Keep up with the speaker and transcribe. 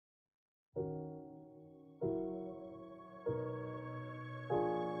Hello,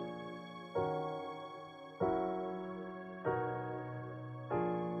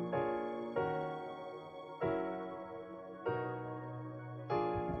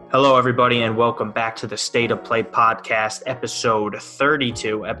 everybody, and welcome back to the State of Play podcast, episode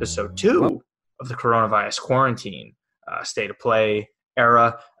 32, episode 2 of the coronavirus quarantine State of Play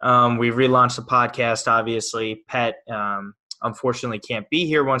era. We relaunched the podcast, obviously. Pet, unfortunately, can't be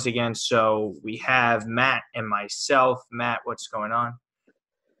here once again, so we have Matt and myself. Matt, what's going on?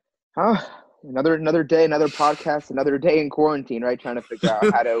 Another day, another podcast, another day in quarantine, right? Trying to figure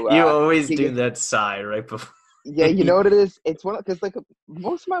out how to. You always do that sigh right before. Yeah, you know what it is? It's one because like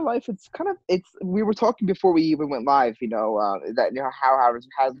most of my life, we were talking before we even went live. How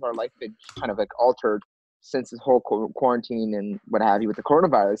has our life been kind of like altered since this whole quarantine and what have you with the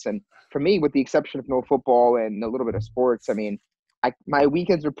coronavirus? And for me, with the exception of no football and a little bit of sports, I mean, my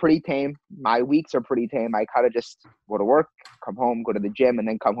weekends are pretty tame. My weeks are pretty tame. I kind of just go to work, come home, go to the gym, and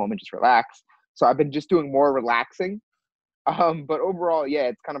then come home and just relax. So I've been just doing more relaxing. But overall, yeah,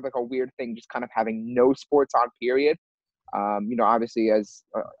 it's kind of like a weird thing, just kind of having no sports on, period. Obviously, as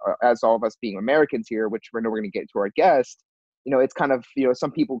all of us being Americans here, which we're going to get to our guest, it's kind of,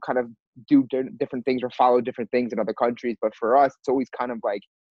 some people kind of do different things or follow different things in other countries. But for us, it's always kind of like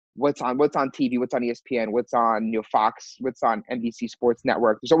what's on TV, what's on ESPN, what's on Fox, what's on NBC Sports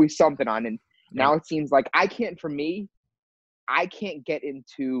Network. There's always something on, and now it seems like I can't get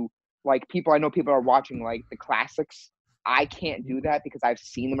into like people. I know people are watching like the classics. I can't do that because I've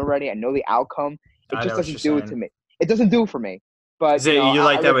seen them already. I know the outcome. It just doesn't do it to me. It doesn't do it for me. But you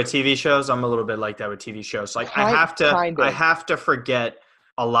like that with TV shows? I'm a little bit like that with TV shows. Like I have to forget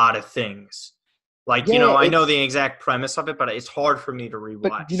a lot of things. Like, I know the exact premise of it, but it's hard for me to rewatch.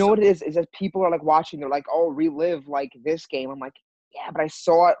 But you know what it is that people are like watching. They're like, oh, relive like this game. I'm like, yeah, but I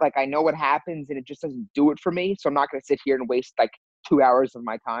saw it. Like I know what happens, and it just doesn't do it for me. So I'm not going to sit here and waste like 2 hours of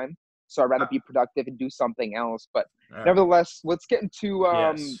my time. So I'd rather be productive and do something else. But nevertheless, let's get into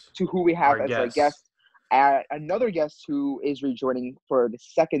who we have as our guest. Another guest who is rejoining for the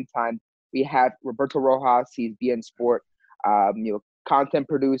second time. We have Roberto Rojas. He's BN Sport, content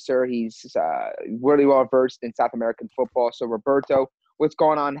producer. He's really well versed in South American football. So Roberto, what's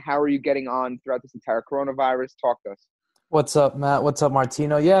going on? How are you getting on throughout this entire coronavirus? Talk to us. What's up, Matt? What's up,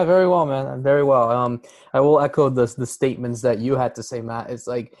 Martino? Yeah, very well, man. I'm very well. I will echo the statements that you had to say, Matt. It's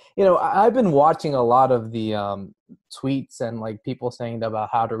like, I've been watching a lot of the tweets and like people saying about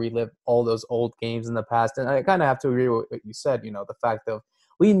how to relive all those old games in the past. And I kind of have to agree with what you said, the fact of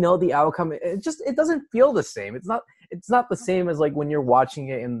we know the outcome. It doesn't feel the same. It's not the same as like when you're watching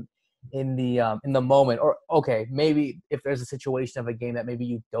it in the moment. Or okay, maybe if there's a situation of a game that maybe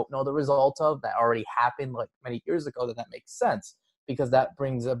you don't know the result of that already happened like many years ago, then that makes sense because that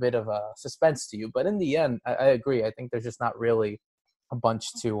brings a bit of a suspense to you. But in the end, I agree. I think there's just not really a bunch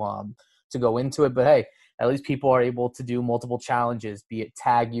to go into it. But hey, at least people are able to do multiple challenges, be it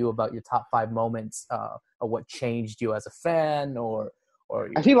tag you about your top 5 moments of what changed you as a fan or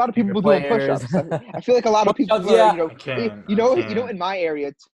I see a lot of people doing push-ups. I feel like a lot of people in my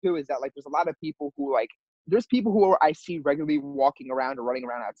area too is that like there's a lot of people who like there's people who I see regularly walking around or running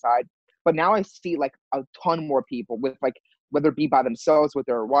around outside, but now I see like a ton more people with like whether it be by themselves with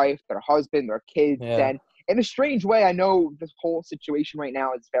their wife, their husband, their kids, and in a strange way, I know this whole situation right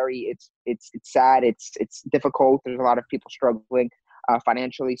now is it's sad, it's difficult. There's a lot of people struggling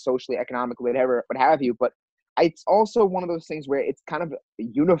financially, socially, economically, whatever, what have you, but it's also one of those things where it's kind of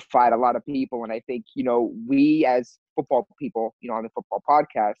unified a lot of people. And I think, we as football people, on the football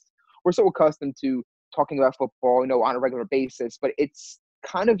podcast, we're so accustomed to talking about football, on a regular basis, but it's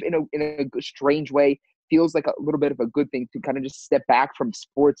kind of in a strange way, feels like a little bit of a good thing to kind of just step back from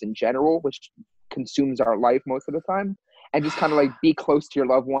sports in general, which consumes our life most of the time, and just kind of like be close to your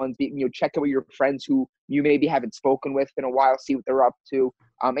loved ones, check in with your friends who you maybe haven't spoken with in a while, see what they're up to,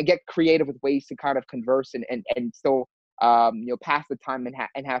 and get creative with ways to kind of converse and still, pass the time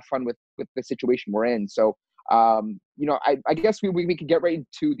and have fun with the situation we're in. So, I guess we could get right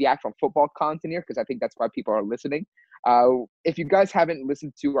into the actual football content here because I think that's why people are listening. If you guys haven't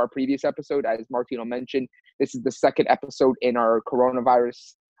listened to our previous episode, as Martino mentioned, this is the second episode in our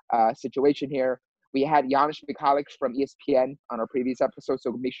coronavirus situation here. We had Janusz Michalik from ESPN on our previous episode,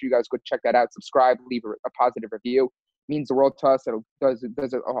 so make sure you guys go check that out, subscribe, leave a positive review. It means the world to us. It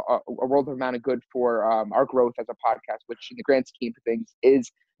does a world of amount of good for our growth as a podcast, which in the grand scheme of things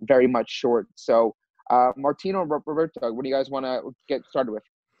is very much short. So Martino, Roberto, what do you guys want to get started with?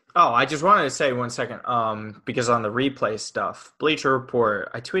 Oh, I just wanted to say 1 second, because on the replay stuff, Bleacher Report,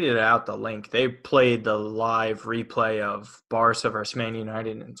 I tweeted out the link. They played the live replay of Barca versus Man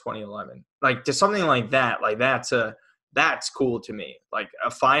United in 2011. Like, to something like that, like that's cool to me. Like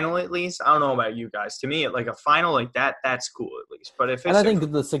a final, at least. I don't know about you guys. To me, like a final like that, that's cool at least. But if it's and I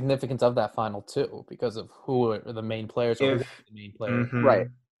think the significance of that final too, because of who are the main players or who if the main players, right?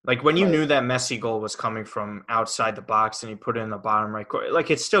 Like when you Right. knew that Messi goal was coming from outside the box and you put it in the bottom right corner,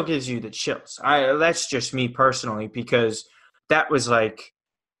 like it still gives you the chills. That's just me personally, because that was like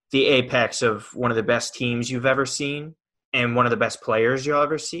the apex of one of the best teams you've ever seen and one of the best players you'll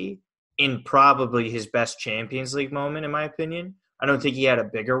ever see in probably his best Champions League moment, in my opinion. I don't think he had a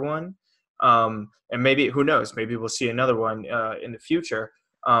bigger one. And maybe, who knows, maybe we'll see another one in the future.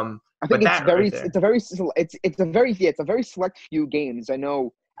 I think But it's a very select few games. I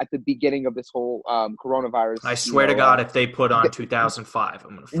know at the beginning of this whole coronavirus. I swear to God, if they put on 2005,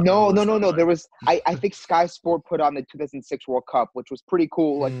 I'm gonna fucking No. lose my mind. There was I think Sky Sport put on the 2006 World Cup, which was pretty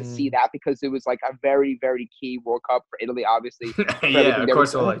cool, like to see that, because it was like a very, very key World Cup for Italy, obviously. Yeah, of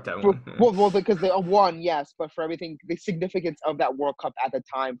course I like that one. Well, because they won, yes, but for everything, the significance of that World Cup at the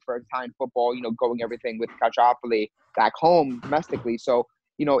time for Italian football, going everything with Calciopoli back home domestically. So,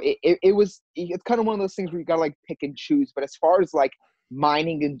 it's kind of one of those things where you gotta like pick and choose. But as far as like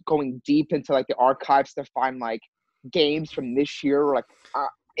mining and going deep into like the archives to find like games from this year, like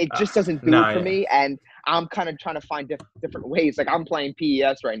it just doesn't do it for me. And I'm kind of trying to find different ways. Like I'm playing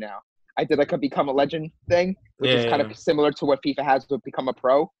PES right now. I did like a Become a Legend thing, which is kind of similar to what FIFA has with Become a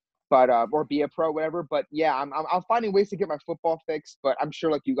Pro, but or be a pro, whatever. But yeah, I'm finding ways to get my football fix. But I'm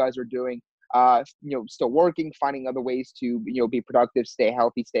sure like you guys are doing, still working, finding other ways to be productive, stay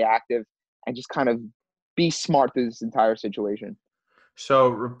healthy, stay active, and just kind of be smart through this entire situation. So,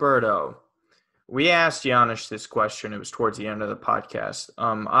 Roberto, we asked Giannis this question. It was towards the end of the podcast.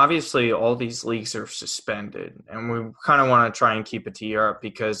 Obviously, all these leagues are suspended, and we kind of want to try and keep it to Europe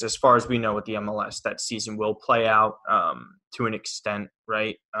because, as far as we know with the MLS, that season will play out to an extent,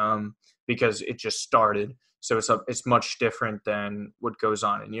 right? Because it just started. So it's much different than what goes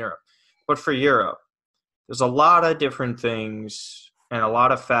on in Europe. But for Europe, there's a lot of different things and a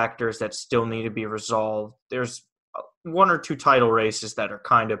lot of factors that still need to be resolved. There's one or two title races that are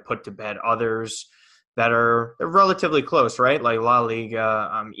kind of put to bed. Others that they're relatively close, right? Like La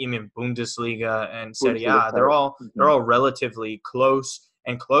Liga, even Bundesliga and Serie A. They're all relatively close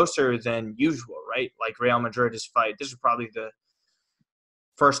and closer than usual, right? Like Real Madrid is fight. This is probably the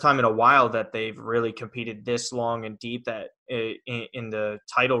first time in a while that they've really competed this long and deep that in the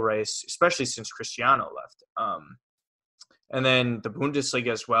title race, especially since Cristiano left. And then the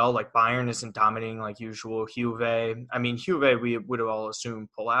Bundesliga as well, like Bayern isn't dominating like usual. Juve, we would have all assumed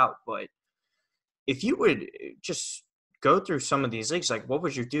pull out. But if you would just go through some of these leagues, like what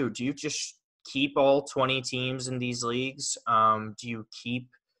would you do? Do you just keep all 20 teams in these leagues? Do you keep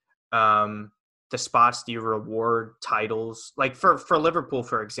the spots? Do you reward titles? Like for Liverpool,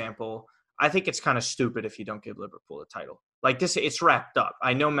 for example, I think it's kind of stupid if you don't give Liverpool a title. Like this, it's wrapped up.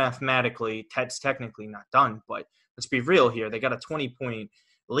 I know mathematically, it's technically not done, but let's be real here. They got a 20-point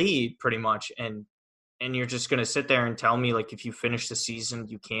lead pretty much, and you're just going to sit there and tell me, like, if you finish the season,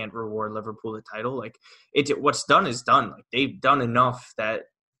 you can't reward Liverpool the title? Like, what's done is done. Like, they've done enough that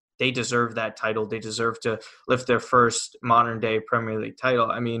they deserve that title. They deserve to lift their first modern-day Premier League title.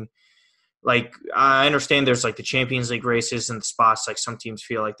 I mean, like, I understand there's, like, the Champions League races and the spots, like, some teams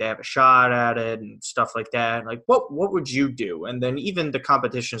feel like they have a shot at it and stuff like that. Like, what would you do? And then even the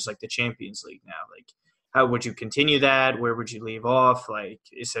competitions like the Champions League now, like, how would you continue that? Where would you leave off? Like,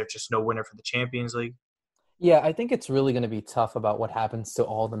 is there just no winner for the Champions League? Yeah, I think it's really going to be tough about what happens to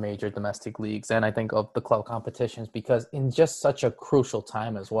all the major domestic leagues and I think of the club competitions because in just such a crucial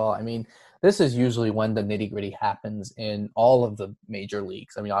time as well. I mean, this is usually when the nitty-gritty happens in all of the major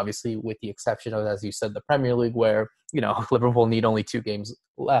leagues. I mean, obviously with the exception of, as you said, the Premier League where, Liverpool need only 2 games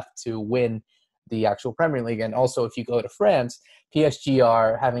left to win the actual Premier League. And also if you go to France, PSG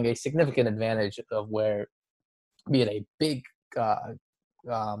are having a significant advantage of where, be it a big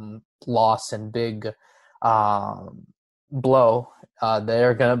loss and big blow,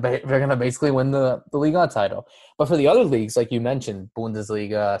 they're gonna basically win the Liga title. But for the other leagues, like you mentioned,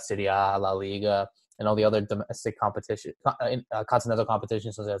 Bundesliga, Serie A, La Liga, and all the other domestic competition, continental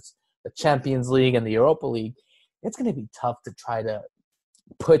competitions such as the Champions League and the Europa League, it's going to be tough to try to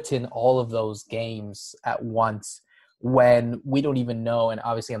put in all of those games at once when we don't even know. And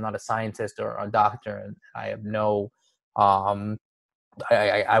obviously, I'm not a scientist or a doctor, and I have no. I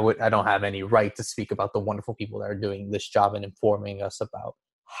don't have any right to speak about the wonderful people that are doing this job and informing us about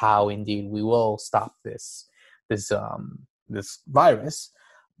how indeed we will stop this virus.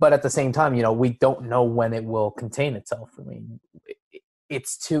 but at the same time, we don't know when it will contain itself. I mean,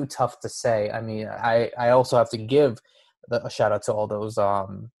 it's too tough to say. I mean, I also have to give a shout out to all those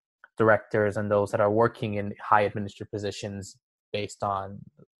directors and those that are working in high administrative positions based on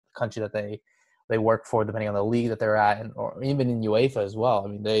the country that they work for, depending on the league that they're at, or even in UEFA as well. I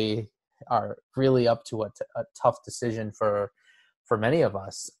mean, they are really up to a tough decision for many of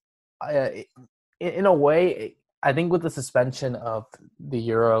us. In a way, I think with the suspension of the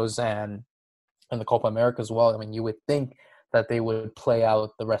Euros and the Copa America as well, I mean, you would think that they would play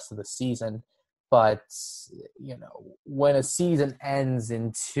out the rest of the season. But, when a season ends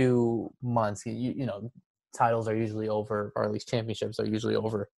in 2 months, titles are usually over, or at least championships are usually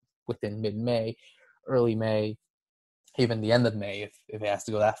over within mid-May, early May, even the end of May, if it has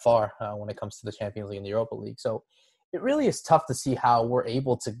to go that far when it comes to the Champions League and the Europa League. So it really is tough to see how we're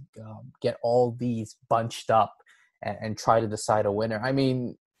able to get all these bunched up and try to decide a winner. I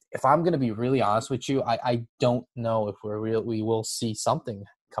mean, if I'm going to be really honest with you, I don't know if we will see something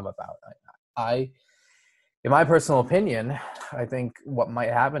come about. In my personal opinion, I think what might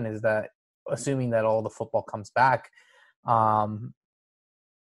happen is that, assuming that all the football comes back, I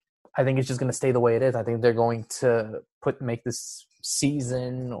think it's just going to stay the way it is. I think they're going to make this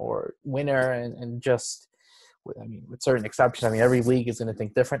season or winner and just, I mean, with certain exceptions, I mean, every league is going to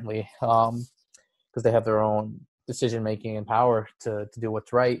think differently because they have their own decision-making and power to do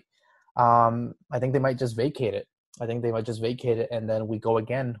what's right. I think they might just vacate it. And then we go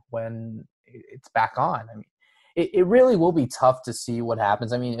again when it's back on. I mean, it really will be tough to see what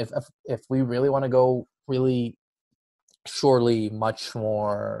happens. I mean, if we really want to go really surely much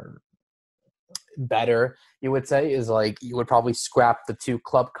more better, you would say, is like you would probably scrap the 2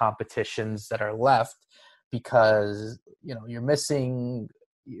 club competitions that are left because, you're missing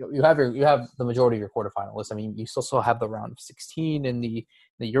you have the majority of your quarterfinalists. I mean, you still have the round of 16 in the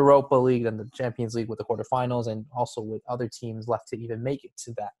Europa League and the Champions League with the quarterfinals, and also with other teams left to even make it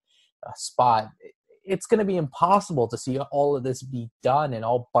to that spot. It's going to be impossible to see all of this be done and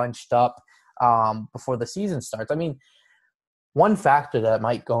all bunched up before the season starts. I mean, one factor that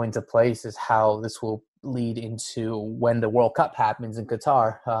might go into place is how this will lead into when the World Cup happens in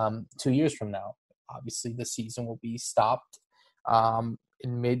Qatar 2 years from now. Obviously, the season will be stopped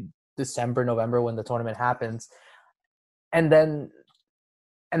in mid-December, November, when the tournament happens, and then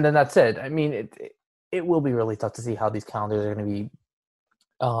that's it. I mean, it will be really tough to see how these calendars are going to be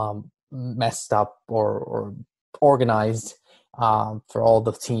messed up or organized for all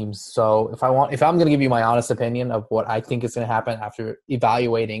the teams. So if I'm going to give you my honest opinion of what I think is going to happen after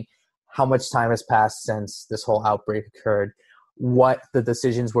evaluating how much time has passed since this whole outbreak occurred, what the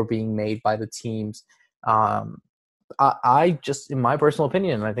decisions were being made by the teams, I just, in my personal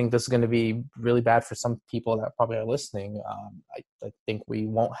opinion, I think this is going to be really bad for some people that probably are listening. I think we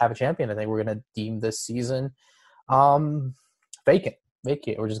won't have a champion. I think we're going to deem this season vacant.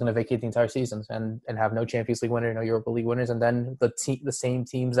 We're just going to vacate the entire season and have no Champions League winner, no Europa League winners, and then the same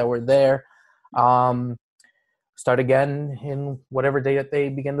teams that were there start again in whatever day that they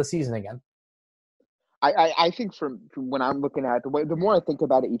begin the season again. I think from when I'm looking at it, the more I think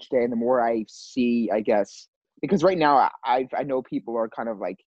about it each day, and the more I see, I guess, because right now I know people are kind of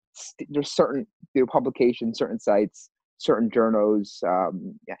like there's certain publications, certain sites, certain journals,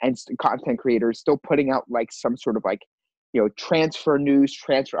 and content creators still putting out like some sort of like transfer news,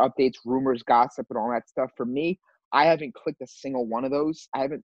 transfer updates, rumors, gossip, and all that stuff. For me, I haven't clicked a single one of those. I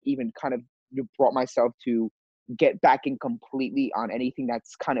haven't even kind of brought myself to get back in completely on anything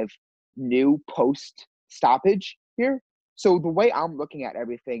that's kind of new post stoppage here. So the way I'm looking at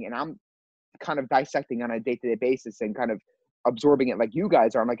everything, and I'm kind of dissecting on a day-to-day basis and kind of absorbing it like you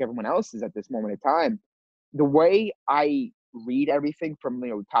guys are, and like everyone else is at this moment in time, the way I read everything from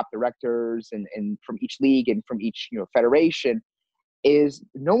top directors and from each league and from each federation is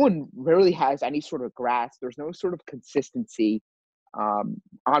no one really has any sort of grasp. There's no sort of consistency on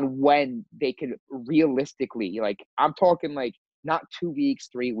when they can realistically, like, I'm talking like not 2 weeks,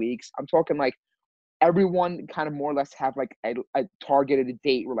 3 weeks. I'm talking like everyone kind of more or less have like a targeted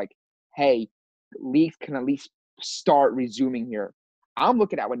date where like, hey, leagues can at least start resuming here. I'm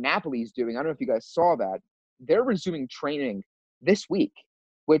looking at what Napoli's doing. I don't know if you guys saw that. They're resuming training this week,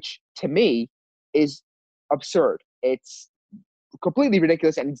 which to me is absurd. It's completely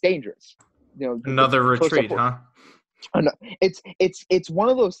ridiculous and it's dangerous. Another retreat, huh? It's one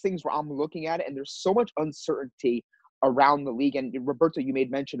of those things where I'm looking at it and there's so much uncertainty around the league. And Roberto, you made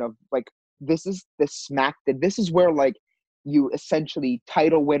mention of like this is where like you essentially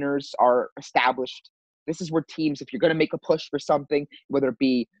title winners are established. This is where teams, if you're going to make a push for something, whether it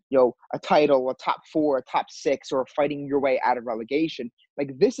be a title, a top 4, a top 6, or fighting your way out of relegation.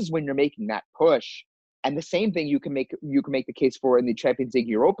 Like, this is when you're making that push. And the same thing you can make the case for in the Champions League,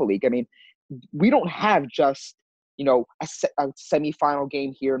 Europa League. I mean, we don't have just a semifinal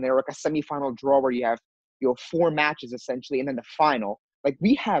game here and there, like a semifinal draw where you have 4 matches essentially, and then the final. Like,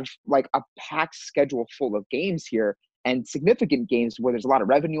 we have like a packed schedule full of games here, and significant games where there's a lot of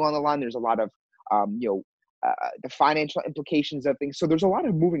revenue on the line. There's a lot of the financial implications of things. So there's a lot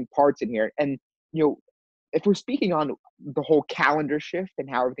of moving parts in here. And if we're speaking on the whole calendar shift and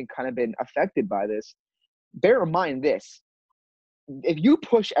how everything kind of been affected by this, bear in mind this: if you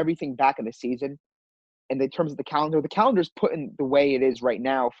push everything back in the season, and in terms of the calendar's put in the way it is right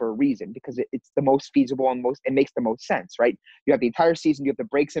now for a reason, because it's the most feasible and it makes the most sense, right? You have the entire season, you have the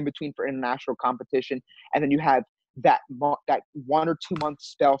breaks in between for international competition, and then you have that 1 or 2 month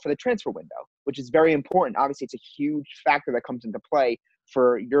spell for the transfer window, which is very important. Obviously, it's a huge factor that comes into play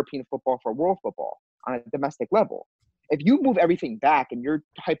for European football, for world football on a domestic level. If you move everything back and you're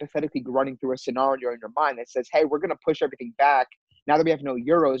hypothetically running through a scenario in your mind that says, hey, we're going to push everything back. Now that we have no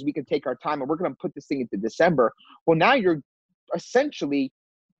Euros, we can take our time and we're going to put this thing into December. Well, now you're essentially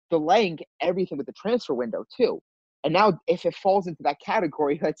delaying everything with the transfer window too. And now if it falls into that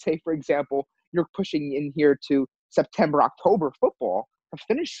category, let's say, for example, you're pushing in here to September, October football to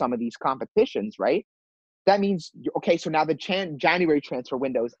finish some of these competitions, right? That means, okay, so now the January transfer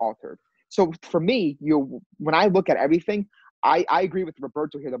window is altered. So for me, when I look at everything, I agree with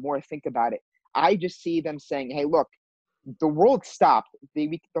Roberto here. The more I think about it, I just see them saying, hey, look, the world stopped.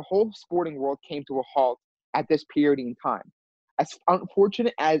 The whole sporting world came to a halt at this period in time. As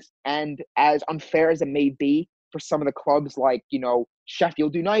unfortunate and as unfair as it may be for some of the clubs like,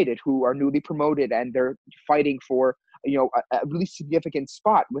 Sheffield United, who are newly promoted and they're fighting for, a really significant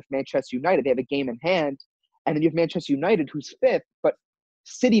spot with Manchester United. They have a game in hand. And then you have Manchester United, who's 5th, but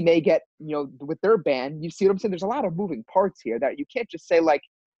City may get, with their ban. You see what I'm saying? There's a lot of moving parts here that you can't just say like,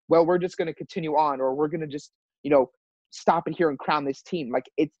 well, we're just going to continue on, or we're going to just, stop it here and crown this team. Like,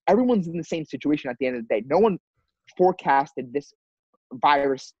 everyone's in the same situation at the end of the day. No one forecasted this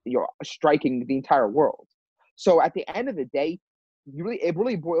virus, striking the entire world. So at the end of the day, it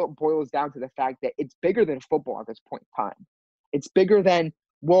really boils down to the fact that it's bigger than football at this point in time. It's bigger than,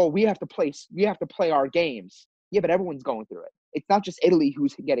 well, we have to play our games. Yeah, but everyone's going through it. It's not just Italy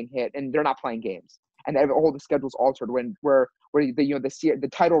who's getting hit and they're not playing games, and all the schedule's altered where the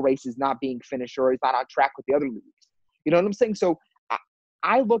title race is not being finished or is not on track with the other leagues. You know what I'm saying? So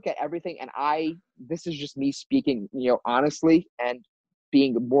I look at everything, and this is just me speaking, honestly, and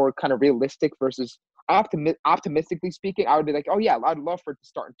being more kind of realistic versus optimistically speaking. I would be like, oh yeah, I'd love for it to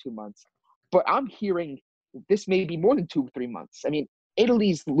start in 2 months, but I'm hearing this may be more than 2-3 months. I mean,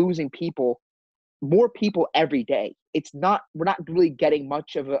 Italy's losing more people every day. We're not really getting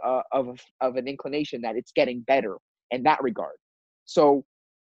much of an inclination that it's getting better in that regard. So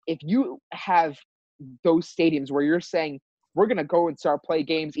if you have those stadiums where you're saying we're going to go and start play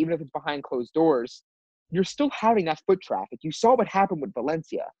games, even if it's behind closed doors, you're still having that foot traffic. You saw what happened with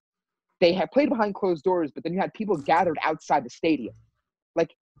Valencia. They had played behind closed doors, but then you had people gathered outside the stadium.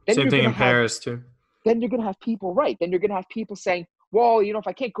 Like, then same thing in Paris too. Then you're going to have people, right? Then you're going to have people saying, well, if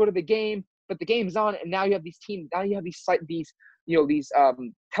I can't go to the game, but the game's on, and now you have these teams, now you have these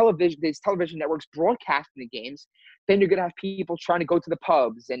television networks broadcasting the games. Then you're going to have people trying to go to the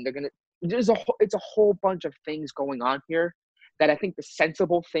pubs, and it's a whole bunch of things going on here that I think the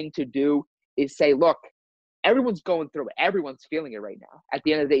sensible thing to do is say, look, everyone's going through it. Everyone's feeling it right now. At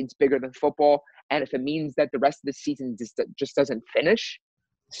the end of the day, it's bigger than football. And if it means that the rest of the season just doesn't finish,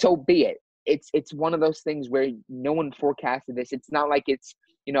 so be it. It's one of those things where no one forecasted this. It's not like it's,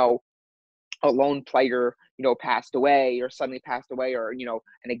 a lone player, passed away or suddenly passed away, or,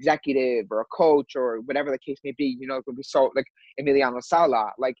 an executive or a coach or whatever the case may be. We saw like Emiliano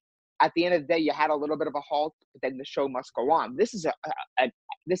Sala. Like, at the end of the day, you had a little bit of a halt, but then the show must go on. This is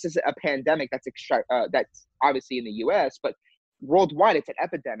a pandemic that's obviously in the U.S., but worldwide it's an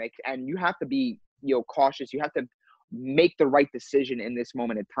epidemic, and you have to be cautious. You have to make the right decision in this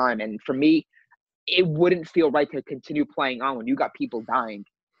moment in time. And for me, it wouldn't feel right to continue playing on when you got people dying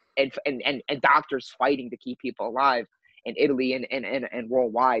and doctors fighting to keep people alive in Italy and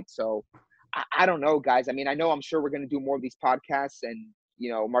worldwide. So I don't know, guys. I mean, I'm sure we're going to do more of these podcasts, and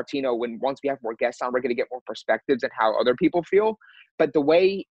Martino, once we have more guests on, we're going to get more perspectives and how other people feel. But the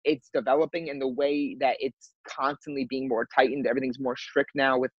way it's developing and the way that it's constantly being more tightened, everything's more strict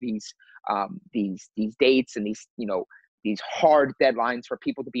now with these dates and these hard deadlines for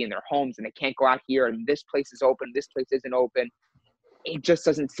people to be in their homes, and they can't go out here, and this place is open, this place isn't open. It just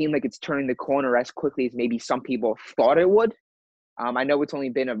doesn't seem like it's turning the corner as quickly as maybe some people thought it would. I know it's only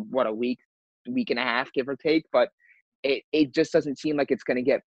been a week and a half, give or take, but it just doesn't seem like it's going to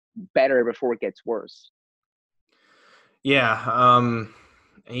get better before it gets worse. Yeah.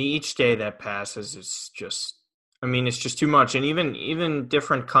 Each day that passes is just, it's just too much. And even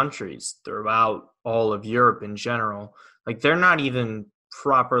different countries throughout all of Europe in general, like they're not even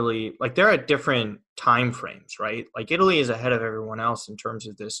properly, like they're at different time frames, right? Like Italy is ahead of everyone else in terms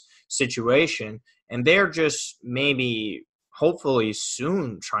of this situation, and they're just maybe hopefully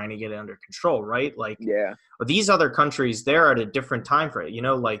soon trying to get it under control, right? Like these other countries, they're at a different time frame,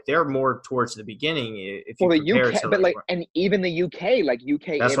 like they're more towards the beginning. If you compare UK, to but and even the UK, like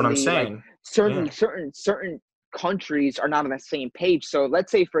UK, that's Italy, what I'm saying. Like certain countries are not on the same page. So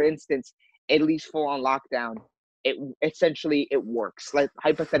let's say, for instance, Italy's full on lockdown. It essentially works. Like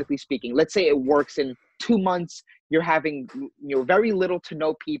hypothetically speaking, let's say it works in 2 months. You're having very little to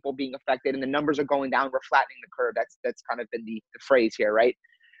no people being affected, and the numbers are going down. We're flattening the curve. That's kind of been the phrase here, right?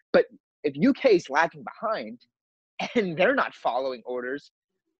 But if UK is lagging behind and they're not following orders,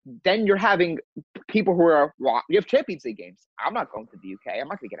 then you're having people who are you have Champions League games. I'm not going to the UK. I'm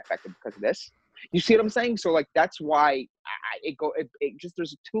not going to get affected because of this. You see what I'm saying? So like that's why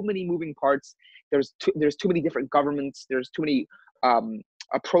there's too many moving parts. There's too many different governments. There's too many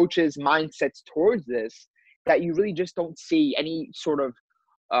approaches, mindsets towards this that you really just don't see any sort of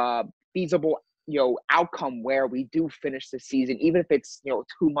feasible outcome where we do finish the season, even if it's 2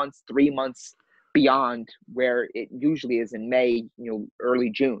 months, 3 months beyond where it usually is in May, early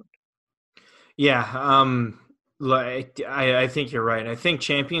June. Yeah, I think you're right. I think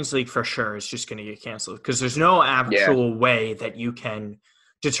Champions League for sure is just going to get canceled because there's no actual way that you can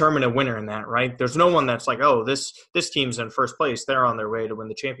determine a winner in that, right? There's no one that's like, oh, this team's in first place. They're on their way to win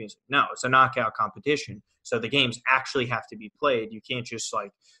the Champions League. No, it's a knockout competition. So the games actually have to be played. You can't just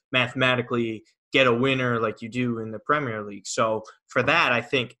like mathematically get a winner like you do in the Premier League. So for that, I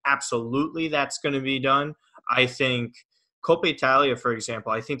think absolutely that's going to be done. I think Coppa Italia, for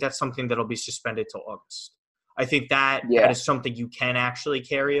example, I think that's something that'll be suspended till August. I think that is something you can actually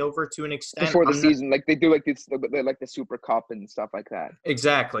carry over to an extent before the season, like they do, like the Super Cup and stuff like that.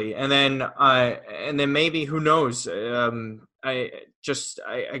 Exactly, and then maybe who knows? I guess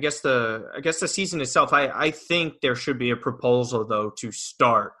the season itself. I think there should be a proposal though to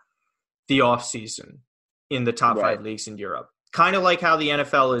start the off season in the top 5 leagues in Europe. Kind of like how the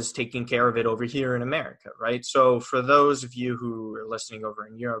NFL is taking care of it over here in America, right? So for those of you who are listening over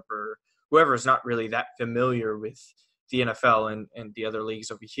in Europe or whoever is not really that familiar with the NFL and the other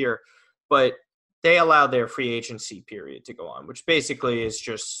leagues over here, but they allow their free agency period to go on, which basically is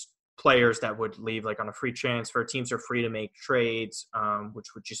just players that would leave like on a free transfer. Teams are free to make trades, which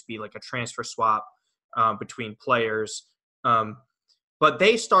would just be like a transfer swap between players. But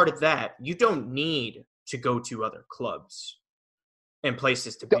they started that. You don't need to go to other clubs and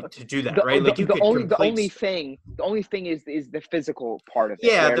places to do that, right? Like the only thing is the physical part of it.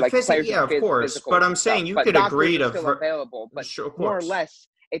 Yeah, the physical. Yeah, of course. But I'm saying you could agree to still available, but more or less,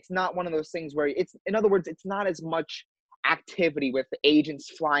 it's not one of those things where in other words, it's not as much activity with the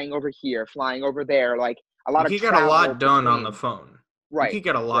agents flying over here, flying over there. Like a lot of you get a lot done on the phone, right? You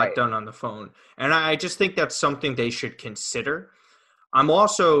get a lot done on the phone, and I just think that's something they should consider. I'm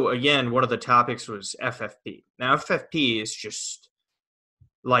also, again, one of the topics was FFP. Now, FFP is just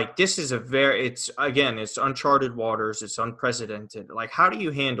like, this is it's uncharted waters. It's unprecedented. Like, how do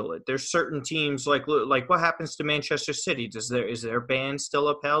you handle it? There's certain teams like what happens to Manchester City? Is their ban still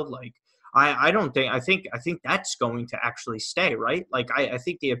upheld? Like, I think that's going to actually stay, right? Like, I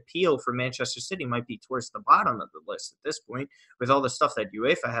think the appeal for Manchester City might be towards the bottom of the list at this point with all the stuff that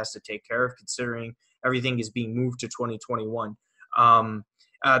UEFA has to take care of, considering everything is being moved to 2021.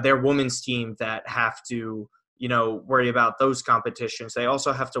 Their women's team that have to, worry about those competitions. They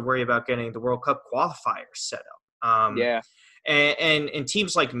also have to worry about getting the World Cup qualifiers set up. And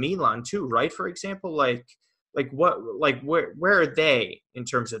teams like Milan too, right? For example, where are they in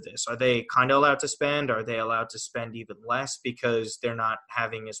terms of this? Are they kind of allowed to spend? Are they allowed to spend even less because they're not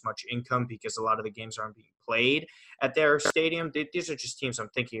having as much income because a lot of the games aren't being played at their stadium? These are just teams I'm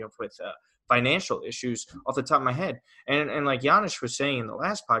thinking of with financial issues off the top of my head. And like Giannis was saying in the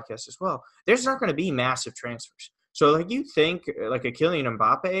last podcast as well, there's not going to be massive transfers. So like you think like a Kylian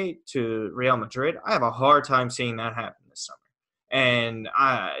Mbappe to Real Madrid, I have a hard time seeing that happen this summer. And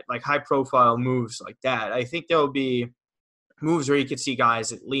like high profile moves like that, I think there'll be moves where you could see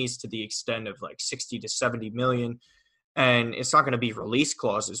guys at least to the extent of like 60 to 70 million. And it's not going to be release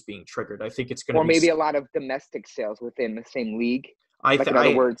clauses being triggered. I think it's going to be maybe a lot of domestic sales within the same league. In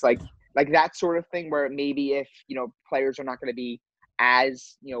other words, like that sort of thing where maybe if, players are not going to be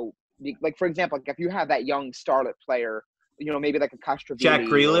as, like, for example, like if you have that young starlet player, maybe like a Castrovilli Jack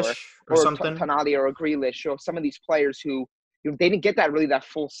Grealish or something, Tonali or a Grealish, or some of these players who they didn't get that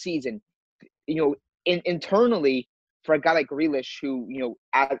full season. Internally for a guy like Grealish, who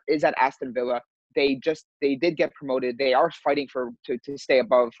is at Aston Villa, they did get promoted. They are fighting to stay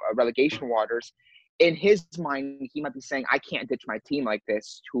above relegation waters. In his mind, he might be saying, "I can't ditch my team like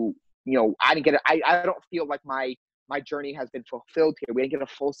this. I didn't get it. I don't feel like my journey has been fulfilled here. We didn't get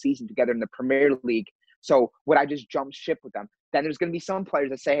a full season together in the Premier League. So would I just jump ship with them?" Then there's going to be some players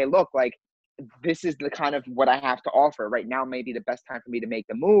that say, "Hey, look, like this is the kind of what I have to offer right now. May be the best time for me to make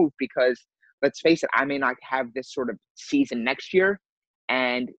the move because let's face it, I may not have this sort of season next year."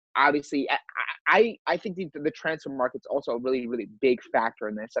 And obviously, I think the transfer market's also a really, really big factor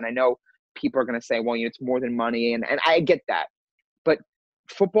in this. And I know people are going to say, well, it's more than money. And I get that. But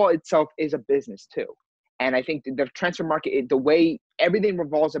football itself is a business too. And I think the transfer market, the way everything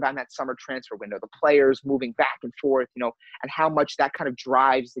revolves about that summer transfer window, the players moving back and forth, and how much that kind of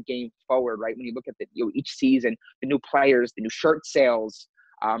drives the game forward, right? When you look at each season, the new players, the new shirt sales,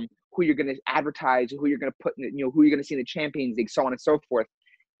 who you're going to advertise, who you're going to put, who you're going to see in the Champions League, so on and so forth.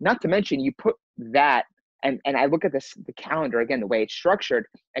 Not to mention, you put that, and I look at the calendar, again, the way it's structured,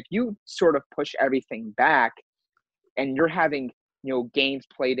 if you sort of push everything back and you're having, games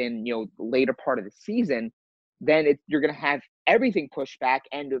played in, the later part of the season, then you're going to have everything pushed back.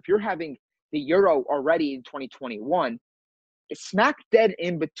 And if you're having the Euro already in 2021, it's smack dead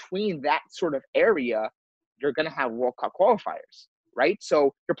in between that sort of area, you're going to have World Cup qualifiers, right?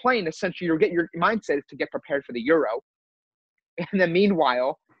 So you're playing essentially, your mindset is to get prepared for the Euro. And then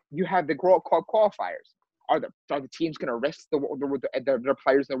meanwhile, you have the World Cup qualifiers. Are the teams going to risk their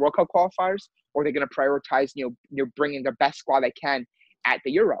players in the World Cup qualifiers, or are they going to prioritize, bringing their best squad they can at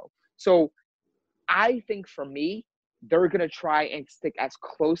the Euro? So I think for me, they're going to try and stick as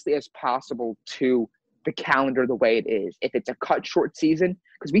closely as possible to the calendar the way it is. If it's a cut short season,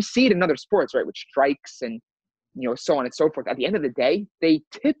 because we see it in other sports, right, with strikes and, so on and so forth. At the end of the day, they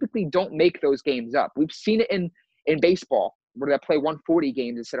typically don't make those games up. We've seen it in baseball where they play 140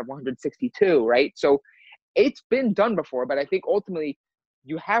 games instead of 162, right? So it's been done before, but I think ultimately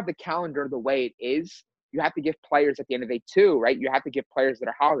you have the calendar the way it is. You have to give players at the end of the day too, right? You have to give players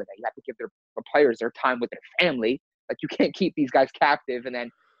their holiday. You have to give the players their time with their family. Like you can't keep these guys captive and then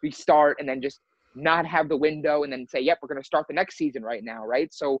restart and then just not have the window and then say, yep, we're going to start the next season right now,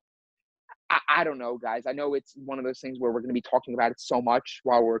 right? So I don't know, guys. I know it's one of those things where we're going to be talking about it so much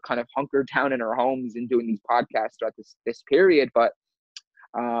while we're kind of hunkered down in our homes and doing these podcasts throughout this period. But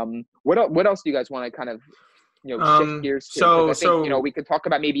what else do you guys want to kind of shift gears to? I think we could talk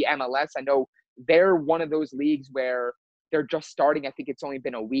about maybe MLS. I know they're one of those leagues where they're just starting. I think it's only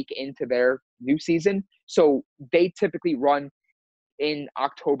been a week into their new season, so they typically run in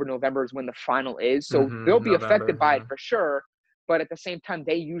October, November is when the final is. So they'll be affected by it for sure. But at the same time,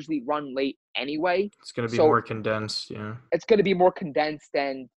 they usually run late anyway. It's going to be more condensed, yeah. It's going to be more condensed,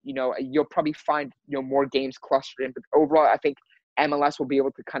 and you'll probably find more games clustered in. But overall, I think MLS will be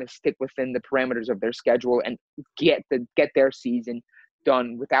able to kind of stick within the parameters of their schedule and get their season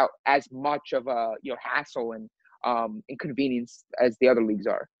done without as much of a hassle and inconvenience as the other leagues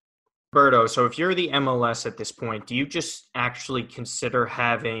are. Berto, so if you're the MLS at this point, do you just actually consider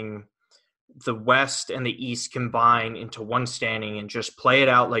having the West and the East combine into one standing and just play it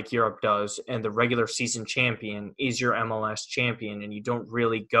out like Europe does, and the regular season champion is your MLS champion, and you don't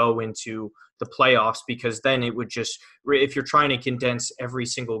really go into the playoffs? Because then it would just, if you're trying to condense every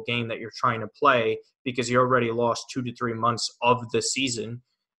single game that you're trying to play because you already lost 2 to 3 months of the season,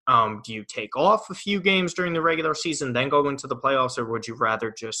 do you take off a few games during the regular season, then go into the playoffs, or would you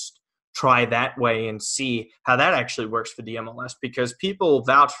rather just try that way and see how that actually works for the MLS? Because people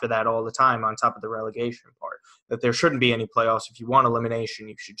vouch for that all the time on top of the relegation part, that there shouldn't be any playoffs. If you want elimination,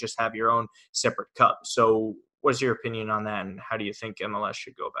 you should just have your own separate cup. So what's your opinion on that, and how do you think MLS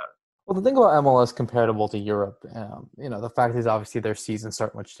should go about it? Well, the thing about MLS comparable to Europe, the fact is obviously their seasons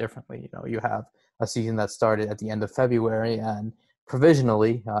start much differently. You have a season that started at the end of February, and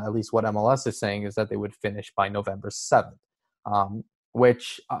provisionally, at least what MLS is saying is that they would finish by November 7th.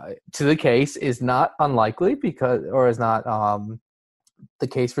 Which to the case is not unlikely is not the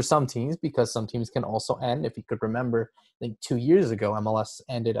case for some teams, because some teams can also end. If you could remember, I think 2 years ago, MLS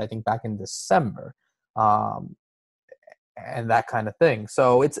ended, I think, back in December, and that kind of thing.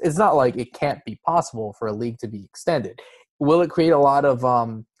 So it's not like it can't be possible for a league to be extended. Will it create a lot of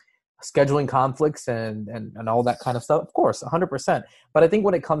scheduling conflicts and all that kind of stuff? Of course, 100%. But I think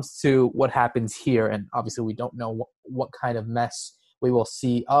when it comes to what happens here, and obviously we don't know what kind of mess we will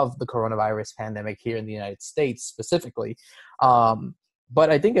see of the coronavirus pandemic here in the United States specifically, But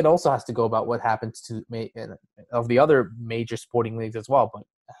I think it also has to go about what happens to of the other major sporting leagues as well. But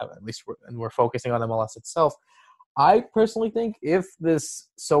at least we're focusing on MLS itself. I personally think if this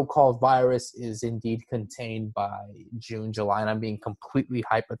so-called virus is indeed contained by June, July, and I'm being completely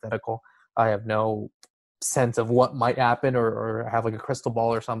hypothetical, I have no sense of what might happen or have like a crystal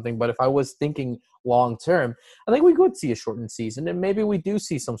ball or something. But if I was thinking long term, I think we could see a shortened season, and maybe we do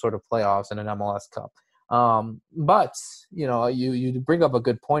see some sort of playoffs in an MLS Cup. But you bring up a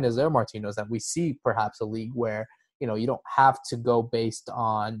good point as there, Martino, is that we see perhaps a league where you don't have to go based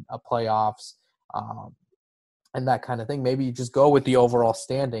on a playoffs and that kind of thing. Maybe you just go with the overall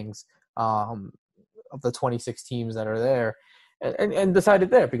standings of the 26 teams that are there and decide it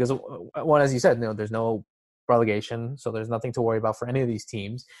there, because as you said, there's no relegation, so there's nothing to worry about for any of these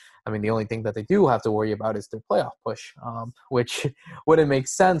teams. I mean, the only thing that they do have to worry about is their playoff push, which wouldn't make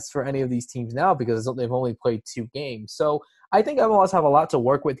sense for any of these teams now because they've only played 2 games. So I think MLS have a lot to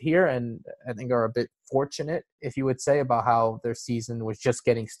work with here, and I think are a bit fortunate, if you would say, about how their season was just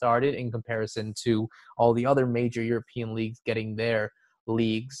getting started in comparison to all the other major European leagues getting their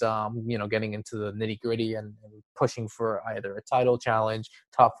leagues, getting into the nitty-gritty and pushing for either a title challenge,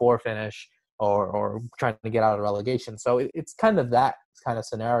 top 4 finish, or trying to get out of relegation. So it's kind of that kind of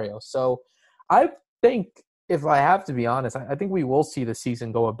scenario. So I think, if I have to be honest, I think we will see the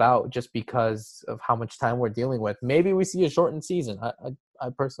season go about just because of how much time we're dealing with. Maybe we see a shortened season. I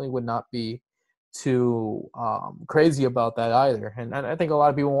personally would not be too crazy about that either. And I think a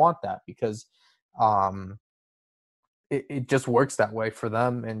lot of people want that because it just works that way for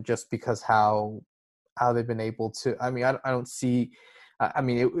them, and just because how they've been able to. I mean, I don't see. I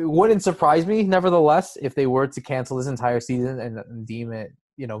mean, it wouldn't surprise me, nevertheless, if they were to cancel this entire season and deem it,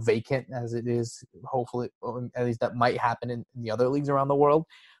 vacant as it is. Hopefully, at least that might happen in the other leagues around the world.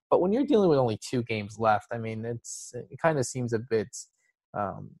 But when you're dealing with only 2 games left, I mean, it kind of seems a bit.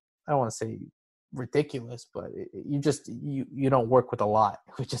 I don't want to say ridiculous, but you don't work with a lot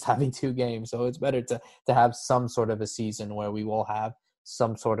with just having 2 games. So it's better to have some sort of a season where we will have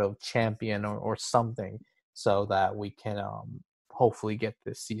some sort of champion or something, so that we can hopefully get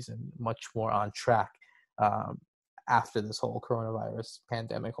this season much more on track after this whole coronavirus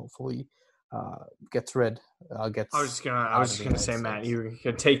pandemic hopefully gets rid. I was just gonna say, Matt, you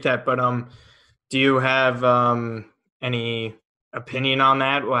could take that, but do you have any opinion on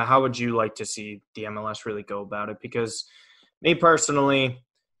that? Well, how would you like to see the MLS really go about it? Because me personally,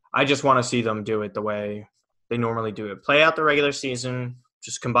 I just want to see them do it the way they normally do it. Play out the regular season,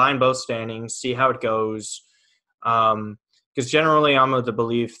 just combine both standings, see how it goes. Because generally I'm of the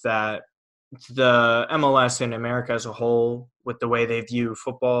belief that the MLS in America as a whole, with the way they view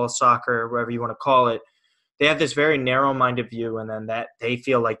football, soccer, whatever you want to call it, they have this very narrow-minded view, and then that they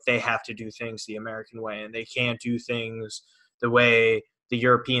feel like they have to do things the American way, and they can't do things the way the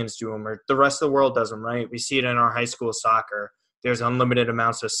Europeans do them, or the rest of the world does them, right? We see it in our high school soccer. There's unlimited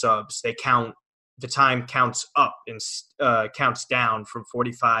amounts of subs. The time counts up and counts down from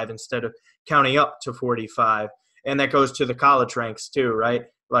 45 instead of counting up to 45. And that goes to the college ranks too, right?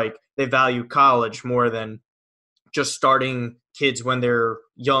 Like, they value college more than just starting kids when they're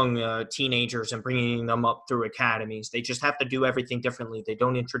young teenagers and bringing them up through academies. They just have to do everything differently. They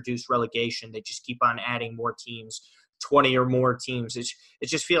don't introduce relegation. They just keep on adding more teams, 20 or more teams. It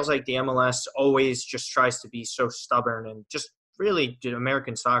just feels like the MLS always just tries to be so stubborn, and just really the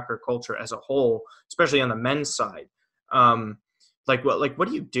American soccer culture as a whole, especially on the men's side. What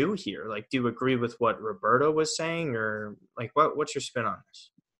do you do here? Like, do you agree with what Roberto was saying, or like what's your spin on this?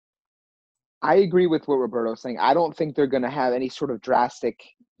 I agree with what Roberto's saying. I don't think they're going to have any sort of drastic,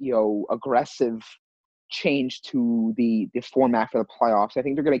 aggressive change to the format for the playoffs. I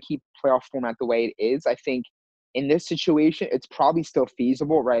think they're going to keep playoff format the way it is. I think in this situation, it's probably still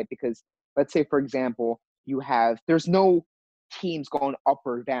feasible, right? Because let's say, for example, there's no teams going up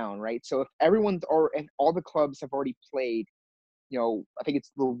or down, right? So if and all the clubs have already played, I think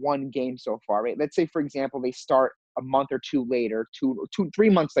it's the 1 game so far, right? Let's say, for example, they start a month or 2 later, 3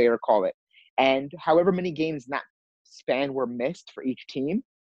 months later, call it. And however many games in that span were missed for each team,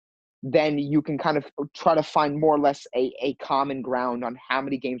 then you can kind of try to find more or less a common ground on how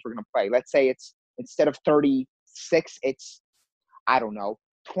many games we're going to play. Let's say it's, instead of 36, it's,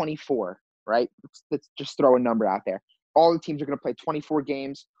 24, right? Let's just throw a number out there. All the teams are going to play 24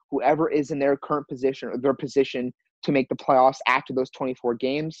 games. Whoever is in their current position, or their position to make the playoffs after those 24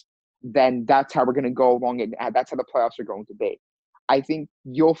 games, then that's how we're going to go along, and that's how the playoffs are going to be. I think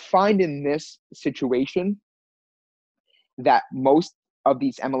you'll find in this situation that most of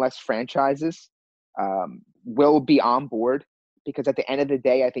these MLS franchises will be on board, because at the end of the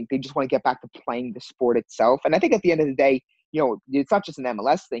day, I think they just want to get back to playing the sport itself. And I think at the end of the day, it's not just an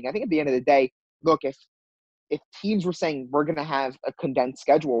MLS thing. I think at the end of the day, look, if teams were saying we're going to have a condensed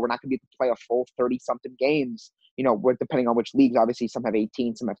schedule, we're not going to be able to play a full 30-something games, depending on which leagues. Obviously, some have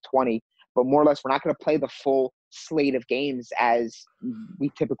 18, some have 20. But more or less, we're not going to play the full slate of games as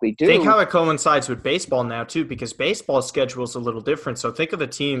we typically do. Think how it coincides with baseball now, too, because baseball's schedule is a little different. So think of a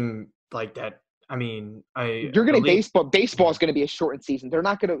team like that. I mean, you're going to baseball. Baseball is going to be a shortened season. They're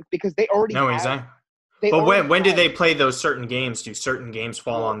not going to because they already have. Exactly. But when do they play those certain games? Do certain games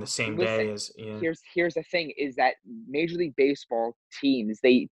fall on the same day as? Yeah. Here's the thing: is that Major League Baseball teams,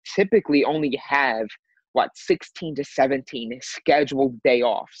 they typically only have 16 to 17 scheduled day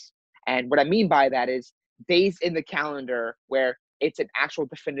offs. And what I mean by that is days in the calendar where it's an actual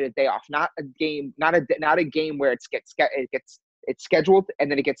definitive day off, not a game, not a game where it's scheduled and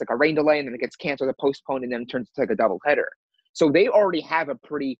then it gets like a rain delay and then it gets canceled or postponed and then it turns into like a doubleheader. So they already have a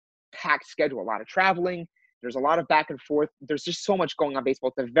pretty packed schedule, a lot of traveling. There's a lot of back and forth. There's just so much going on in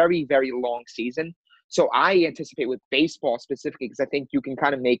baseball. It's a very, very long season. So I anticipate with baseball specifically, because I think you can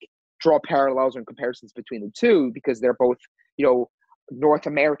kind of draw parallels and comparisons between the two because they're both, North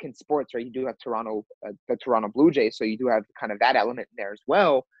American sports, right? You do have the Toronto Blue Jays, so you do have kind of that element in there as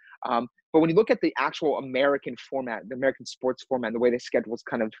well. But when you look at the actual American format, the American sports format, the way the schedule is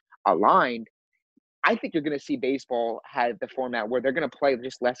kind of aligned, I think you're going to see baseball have the format where they're going to play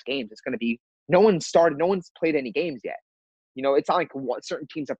just less games. It's going to be no one's played any games yet. It's not like certain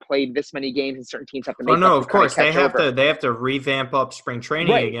teams have played this many games and certain teams have to make. Oh no, of course they have to revamp up spring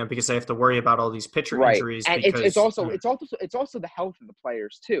training again because they have to worry about all these pitcher injuries. And it's also the health of the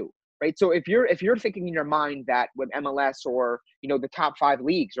players too, right? So if you're thinking in your mind that with MLS or the top 5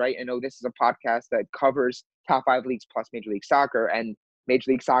 leagues, right? I know this is a podcast that covers top 5 leagues plus Major League Soccer, and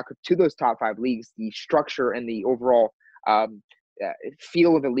Major League Soccer to those top 5 leagues, the structure and the overall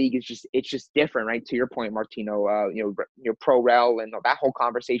feel of the league is just different, right? To your point, Martino, pro rel and that whole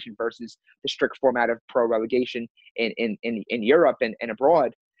conversation versus the strict format of pro relegation in Europe and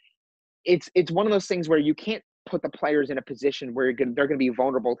abroad. It's one of those things where you can't put the players in a position where they're going to be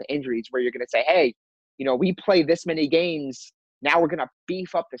vulnerable to injuries, where you're going to say, hey, we play this many games. Now we're going to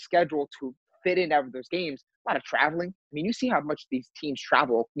beef up the schedule to fit in every those games. A lot of traveling. I mean, you see how much these teams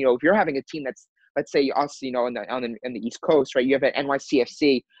travel. If you're having a team that's, let's say us, in the East Coast, right? You have an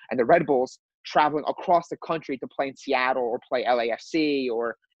NYCFC and the Red Bulls traveling across the country to play in Seattle or play LAFC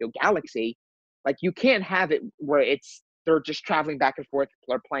or Galaxy. Like you can't have it where they're just traveling back and forth.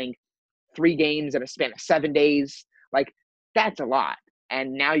 They're playing 3 games in a span of 7 days. Like that's a lot.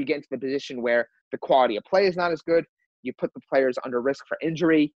 And now you get into the position where the quality of play is not as good. You put the players under risk for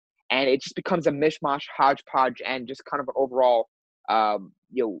injury, and it just becomes a mishmash, hodgepodge, and just kind of an overall,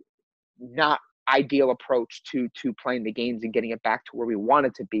 not ideal approach to playing the games and getting it back to where we want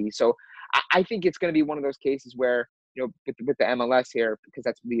it to be. So I think it's going to be one of those cases where, with the MLS here, because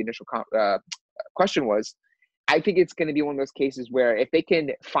that's the initial question was, I think it's going to be one of those cases where if they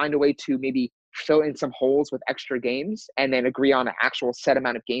can find a way to maybe fill in some holes with extra games and then agree on an actual set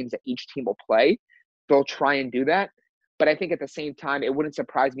amount of games that each team will play, they'll try and do that. But I think at the same time, it wouldn't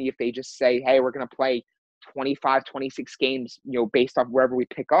surprise me if they just say, hey, we're going to play 25, 26 games, based off wherever we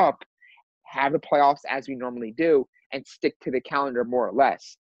pick up, have the playoffs as we normally do, and stick to the calendar more or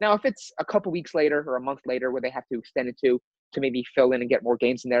less. Now, if it's a couple weeks later or a month later where they have to extend it to maybe fill in and get more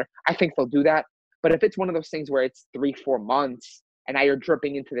games in there, I think they'll do that. But if it's one of those things where it's 3-4 months and now you're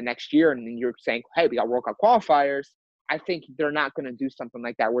dripping into the next year and then you're saying, hey, we got World Cup qualifiers, I think they're not going to do something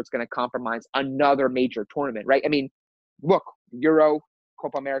like that where it's going to compromise another major tournament, right? I mean, look, Euro,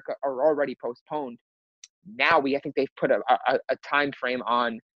 Copa America are already postponed. Now I think they've put a time frame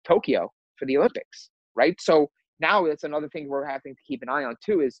on Tokyo for the Olympics, right? So now it's another thing we're having to keep an eye on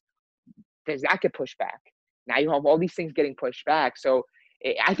too is, does that get pushed back? Now you have all these things getting pushed back. So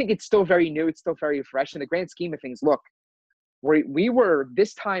I think it's still very new. It's still very fresh. In the grand scheme of things, look, we were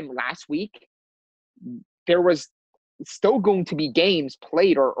this time last week, there was still going to be games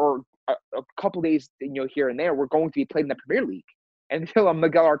played or a couple days, here and there, were going to be played in the Premier League until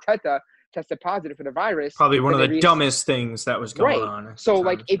Miguel Arteta tested positive for the virus. Probably one of the dumbest things that was going on. So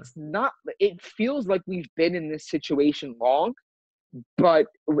it feels like we've been in this situation long, but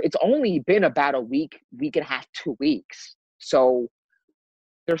it's only been about a week and a half, 2 weeks. So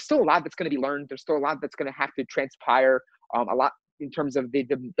there's still a lot that's going to be learned. There's still a lot that's going to have to transpire, a lot in terms of the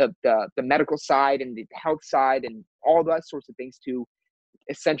medical side and the health side and all that sorts of things to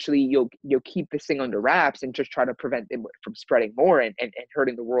essentially you'll keep this thing under wraps and just try to prevent it from spreading more and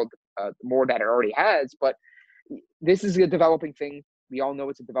hurting the world more that it already has. But this is a developing thing. We all know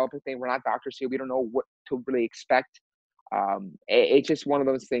it's a developing thing. We're not doctors here. We don't know what to really expect. It's just one of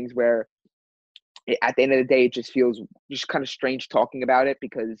those things where at the end of the day, it just feels just kind of strange talking about it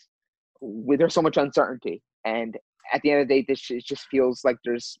because there's so much uncertainty. And at the end of the day, it just feels like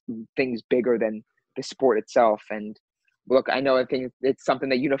there's things bigger than the sport itself. And look, I know I think it's something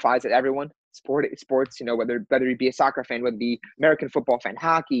that unifies everyone. Sports, whether you be a soccer fan, whether it be American football fan,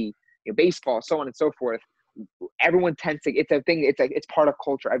 hockey, baseball, so on and so forth. Everyone tends to. It's a thing. It's part of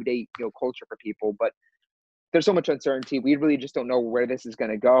culture, everyday culture for people. But there's so much uncertainty. We really just don't know where this is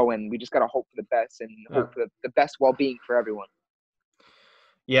going to go, and we just got to hope for the best and hope for the best well-being for everyone.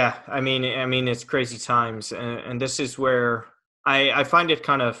 Yeah, I mean, it's crazy times, and this is where I find it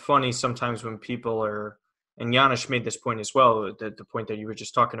kind of funny sometimes when people are, and Janusz made this point as well, the point that you were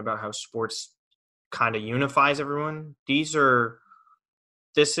just talking about, how sports kind of unifies everyone.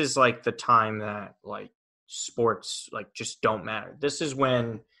 This is like the time that like sports like just don't matter. This is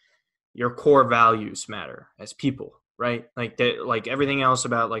when your core values matter as people, right? Like everything else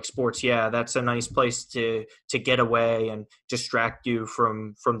about like sports. Yeah, that's a nice place to get away and distract you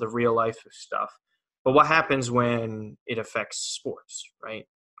from the real life stuff. But what happens when it affects sports, right?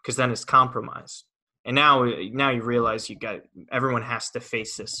 Because then it's compromised. And now you realize everyone has to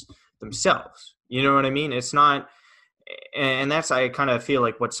face this themselves. You know what I mean? It's not, and that's, I kind of feel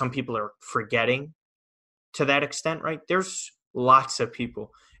like what some people are forgetting to that extent, right? There's lots of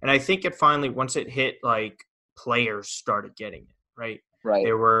people. And I think it finally, once it hit, like players started getting it, right? Right.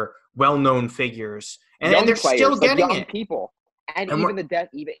 There were well-known figures, and they're players, still getting young it. People, and even the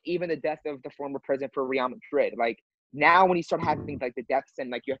death of the former president for Real Madrid. Like now, when you start having like the deaths and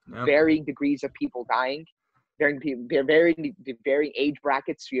like you have varying degrees of people dying, varying age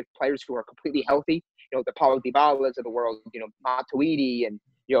brackets. So you have players who are completely healthy. The Paulo Dybalas of the world. Matuidi and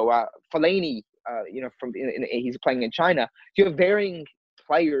Fellaini. He's playing in China. So you have varying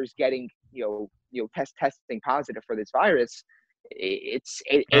players getting testing positive for this virus. It's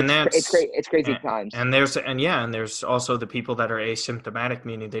crazy times. And there's also the people that are asymptomatic,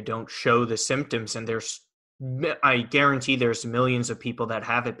 meaning they don't show the symptoms, and I guarantee there's millions of people that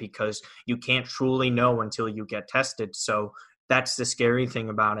have it because you can't truly know until you get tested. So that's the scary thing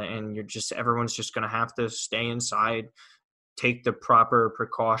about it, and everyone's just going to have to stay inside, take the proper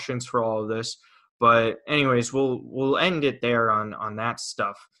precautions for all of this. But anyways, we'll end it there on that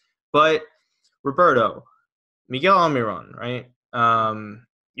stuff. But Roberto, Miguel Almiron, right?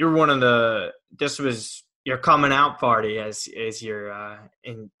 You're one of this was your coming out party as your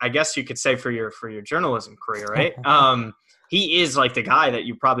I guess you could say for your journalism career, right? He is like the guy that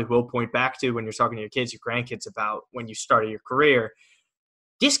you probably will point back to when you're talking to your kids, your grandkids about when you started your career.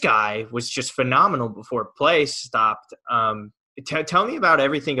 This guy was just phenomenal before play stopped. Tell me about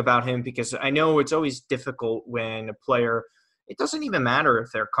everything about him, because I know it's always difficult when a player, it doesn't even matter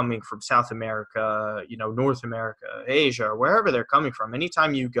if they're coming from South America, North America, Asia, or wherever they're coming from.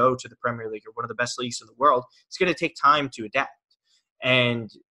 Anytime you go to the Premier League or one of the best leagues in the world, it's going to take time to adapt.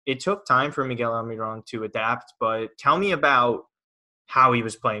 And it took time for Miguel Almiron to adapt, but tell me about how he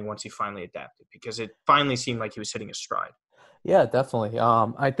was playing once he finally adapted, because it finally seemed like he was hitting a stride. Yeah, definitely.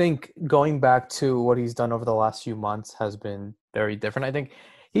 I think going back to what he's done over the last few months has been very different. I think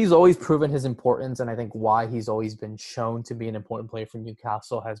he's always proven his importance, and I think why he's always been shown to be an important player for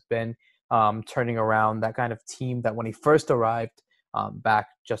Newcastle has been turning around that kind of team that when he first arrived back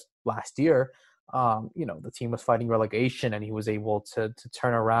just last year, the team was fighting relegation, and he was able to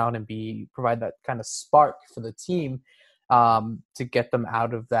turn around and provide that kind of spark for the team to get them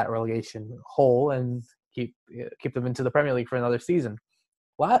out of that relegation hole and keep them into the Premier League for another season.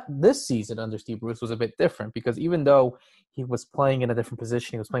 This season under Steve Bruce was a bit different, because even though he was playing in a different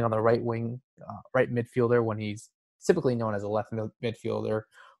position, he was playing on the right wing, right midfielder, when he's typically known as a left midfielder,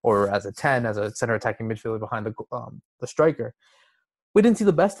 or as a 10, as a center attacking midfielder behind the striker. We didn't see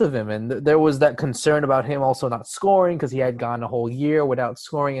the best of him, and there was that concern about him also not scoring, because he had gone a whole year without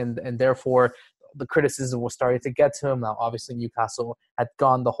scoring, and therefore the criticism was starting to get to him. Now, obviously, Newcastle had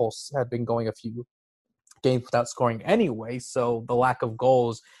been going a few games without scoring anyway, so the lack of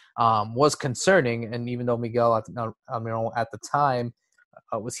goals was concerning. And even though Miguel Almiron at the time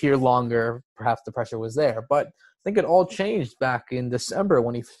was here longer, perhaps the pressure was there. But I think it all changed back in December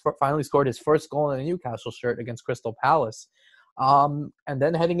when he finally scored his first goal in a Newcastle shirt against Crystal Palace. And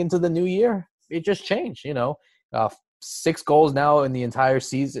then heading into the new year, it just changed. 6 goals now in the entire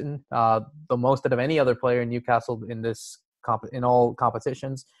season, the most out of any other player in Newcastle in all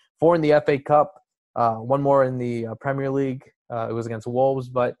competitions. 4 in the FA Cup. 1 more in the Premier League. It was against Wolves,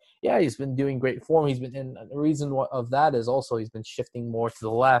 but yeah, he's been doing great form. And the reason of that is also he's been shifting more to the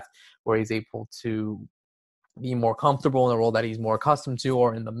left, where he's able to be more comfortable in a role that he's more accustomed to,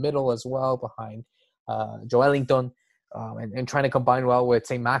 or in the middle as well, behind Joelinton. and trying to combine well with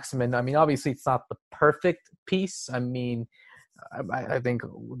St. Maximin. I mean, obviously it's not the perfect piece. I mean, I think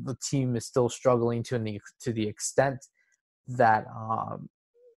the team is still struggling to the extent that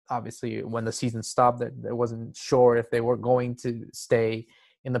obviously when the season stopped, that it wasn't sure if they were going to stay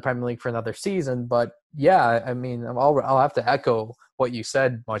in the Premier League for another season. But yeah, I mean, I'll have to echo what you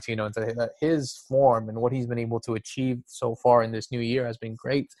said, Martino, and say that his form and what he's been able to achieve so far in this new year has been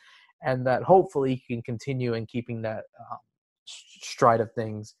great, and that hopefully he can continue in keeping that stride of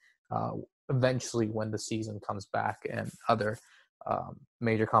things eventually when the season comes back and other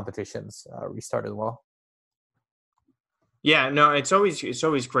major competitions restart as well. Yeah, no, it's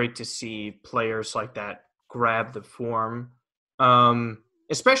always great to see players like that grab the form,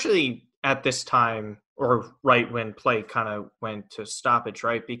 especially at this time or right when play kind of went to stoppage,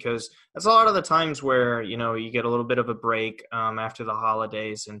 right? Because that's a lot of the times where, you know, you get a little bit of a break after the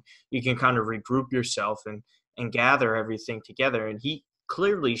holidays and you can kind of regroup yourself and gather everything together. And he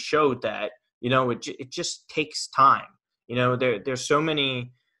clearly showed that, you know, it just takes time. You know, there's so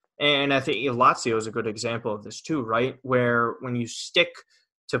many, and I think Lazio is a good example of this too, right? Where when you stick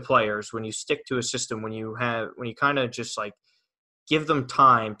to players, when you stick to a system, when you kind of just like give them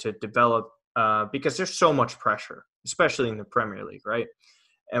time to develop, because there's so much pressure, especially in the Premier League, right?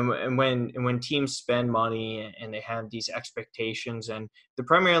 And when teams spend money and they have these expectations, and the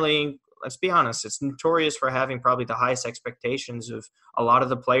Premier League, let's be honest, it's notorious for having probably the highest expectations of a lot of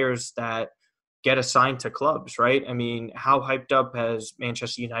the players that get assigned to clubs, right? I mean, how hyped up has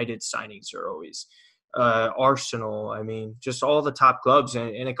Manchester United signings are always, Arsenal, I mean, just all the top clubs, and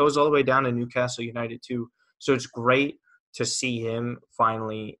it goes all the way down to Newcastle United too. So it's great to see him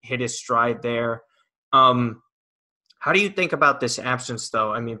finally hit his stride there. How do you think about this absence,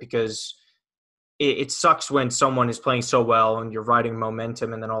 though? I mean, because it sucks when someone is playing so well and you're riding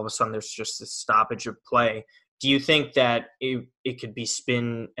momentum and then all of a sudden there's just this stoppage of play. Do you think that it could be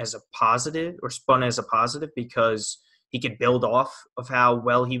spun as a positive because he could build off of how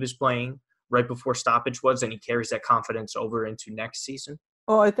well he was playing right before stoppage was, and he carries that confidence over into next season?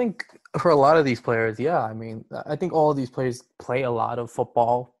 Well, I think for a lot of these players, yeah. I mean, I think all of these players play a lot of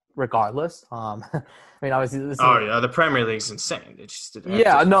football regardless. I mean, obviously, the Premier League's insane.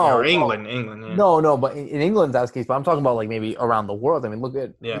 Or England. Yeah. No, but in England that's the case. But I'm talking about like maybe around the world. I mean, look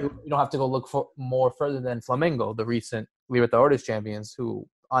at you don't have to go look for more further than Flamengo, the recent Libertadores champions, who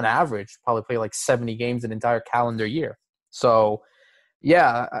on average probably play like 70 games an entire calendar year. So,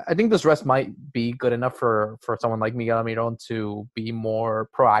 yeah, I think this rest might be good enough for someone like Miguel Almiron to be more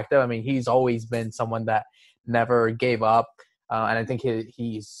proactive. I mean, he's always been someone that never gave up. And I think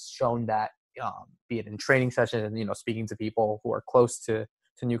he's shown that, be it in training sessions and, you know, speaking to people who are close to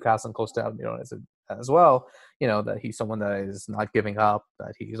Newcastle and close to Almiron as well, you know, that he's someone that is not giving up,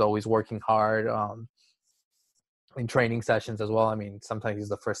 that he's always working hard in training sessions as well. I mean, sometimes he's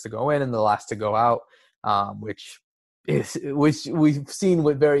the first to go in and the last to go out, which we've seen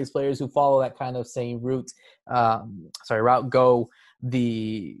with various players who follow that kind of same route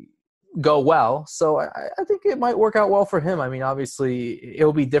go well. So I think it might work out well for him. I mean, obviously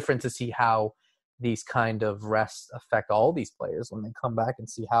it'll be different to see how these kind of rests affect all these players when they come back and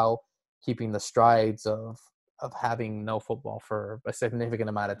see how keeping the strides of having no football for a significant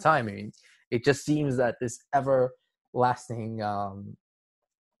amount of time. I mean, it just seems that this everlasting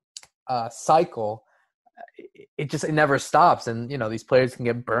cycle, it never stops. And, you know, these players can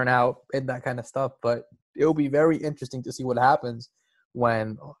get burnt out and that kind of stuff, but it'll be very interesting to see what happens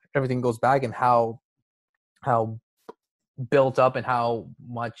when everything goes back and how built up and how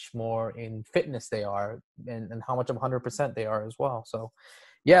much more in fitness they are and how much of 100% they are as well. So,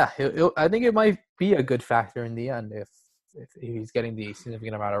 yeah, I think it might be a good factor in the end if he's getting the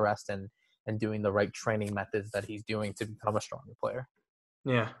significant amount of rest and doing the right training methods that he's doing to become a stronger player.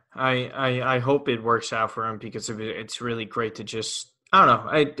 Yeah, I hope it works out for him because it's really great to just, I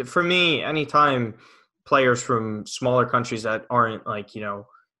don't know. For me, anytime players from smaller countries that aren't like, you know,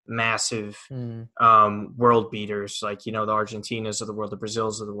 massive world beaters, like, you know, the Argentinas of the world, the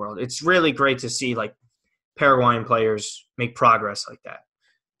Brazils of the world, it's really great to see like Paraguayan players make progress like that,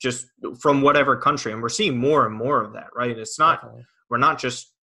 just from whatever country. And we're seeing more and more of that, right? It's not, Definitely. We're not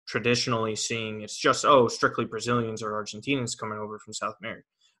just traditionally seeing it's just, strictly Brazilians or Argentinians coming over from South America.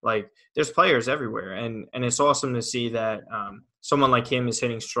 Like, there's players everywhere. And it's awesome to see that someone like him is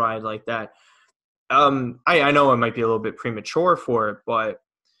hitting stride like that. I know it might be a little bit premature for it, but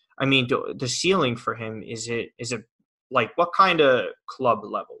I mean, the ceiling for him, is it like, what kind of club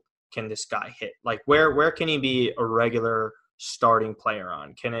level can this guy hit? Like, where can he be a regular starting player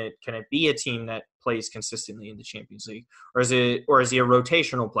on? Can it be a team that plays consistently in the Champions League, or is he a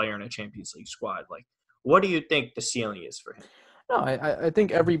rotational player in a Champions League squad? Like, What do you think the ceiling is for him? No, I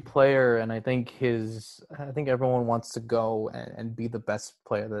think every player, and I think everyone wants to go and be the best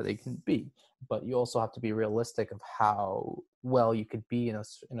player that they can be. But you also have to be realistic of how well you could be in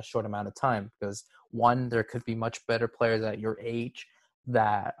a short amount of time. Because one, there could be much better players at your age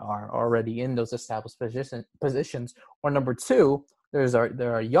that are already in those established positions. Or number two,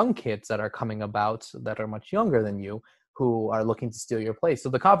 there are young kids that are coming about that are much younger than you who are looking to steal your place. So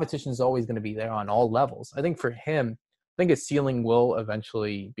the competition is always going to be there on all levels. I think for him, I think his ceiling will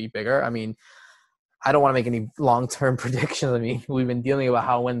eventually be bigger. I mean, I don't want to make any long-term predictions. I mean, we've been dealing about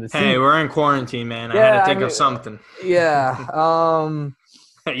how when the season. Hey, we're in quarantine, man. I had to think of something. Yeah.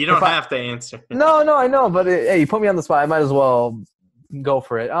 You don't have to answer. No, I know, but hey, you put me on the spot. I might as well go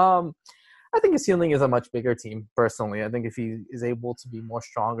for it. I think his ceiling is a much bigger team, personally. I think if he is able to be more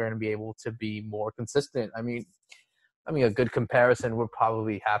stronger and be able to be more consistent, I mean, a good comparison would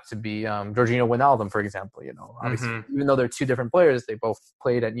probably have to be Georginio Wijnaldum, for example. Obviously, even though they're two different players, they both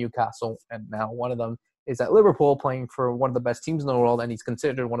played at Newcastle, and now one of them is at Liverpool playing for one of the best teams in the world, and he's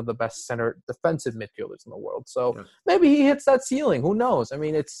considered one of the best center defensive midfielders in the world. So maybe he hits that ceiling. Who knows? I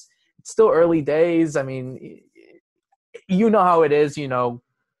mean, it's still early days. I mean, you know how it is,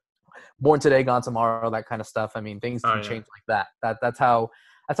 born today, gone tomorrow, that kind of stuff. I mean, things can change like that. That's how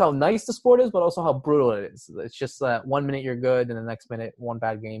nice the sport is, but also how brutal it is. It's just that 1 minute you're good, and the next minute, one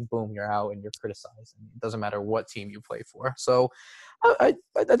bad game, boom, you're out and you're criticized. It doesn't matter what team you play for. So I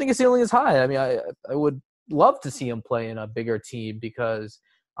think his ceiling is high. I mean, I would love to see him play in a bigger team because,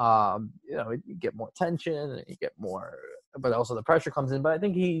 you get more attention and you get more – but also the pressure comes in. But I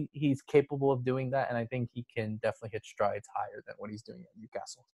think he's capable of doing that, and I think he can definitely hit strides higher than what he's doing at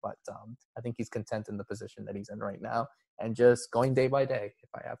Newcastle. But I think he's content in the position that he's in right now and just going day by day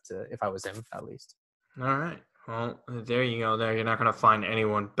if I was him, at least. All right. Well, there you go. There, you're not going to find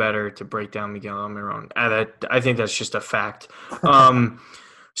anyone better to break down Miguel Almiron. I think that's just a fact.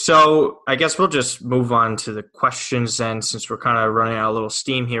 So I guess we'll just move on to the questions then, since we're kind of running out a little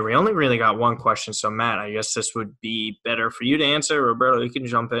steam here. We only really got one question. So, Matt, I guess this would be better for you to answer. Roberto, you can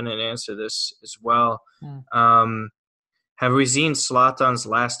jump in and answer this as well. Have we seen Zlatan's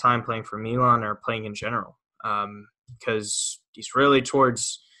last time playing for Milan or playing in general? Because he's really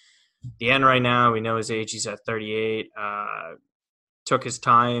towards the end right now. We know his age. He's at 38. Took his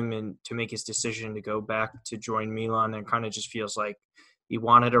time and to make his decision to go back to join Milan, and kind of just feels like he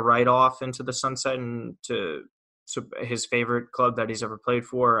wanted to ride off into the sunset and to his favorite club that he's ever played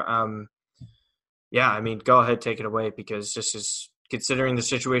for. I mean, go ahead, take it away, because this is, considering the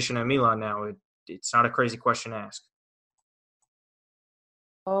situation at Milan now, it's not a crazy question to ask.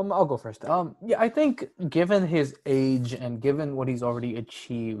 I'll go first. I think given his age and given what he's already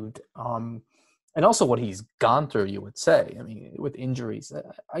achieved, and also what he's gone through, you would say, I mean, with injuries,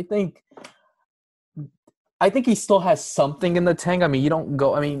 I think he still has something in the tank. I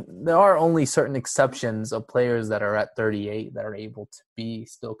mean, there are only certain exceptions of players that are at 38 that are able to be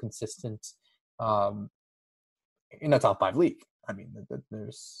still consistent in a top 5 league. I mean,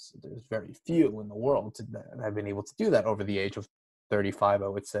 there's very few in the world that have been able to do that over the age of 35, I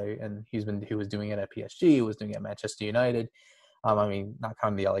would say. And he was doing it at PSG, he was doing it at Manchester United. I mean, not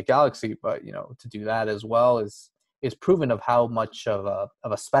counting the LA Galaxy, but to do that as well is proven of how much of a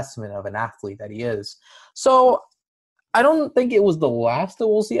specimen of an athlete that he is. So I don't think it was the last that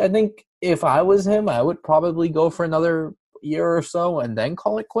we'll see. I think if I was him, I would probably go for another year or so and then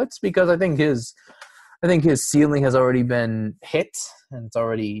call it quits, because I think his ceiling has already been hit, and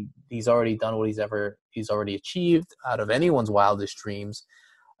he's already done what he's already achieved out of anyone's wildest dreams.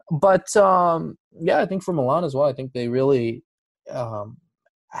 But I think for Milan as well, I think they really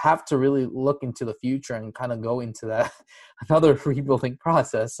have to really look into the future and kind of go into that another rebuilding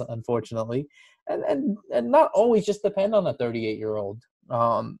process, unfortunately, and not always just depend on a 38-year-old.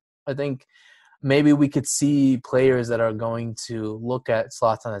 I think maybe we could see players that are going to look at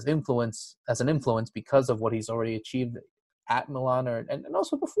Zlatan as an influence because of what he's already achieved at Milan and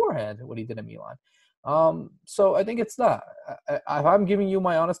also beforehand, what he did at Milan. So I think it's that. If I'm giving you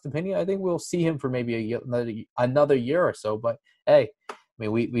my honest opinion, I think we'll see him for maybe another year or so. But hey, I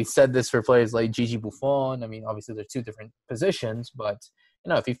mean, we said this for players like Gigi Buffon. I mean, obviously they're two different positions, but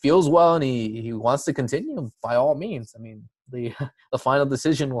if he feels well and he wants to continue, by all means. I mean, the final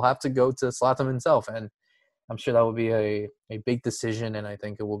decision will have to go to Zlatan himself, and I'm sure that will be a big decision, and I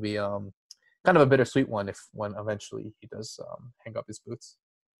think it will be kind of a bittersweet one when eventually he does hang up his boots.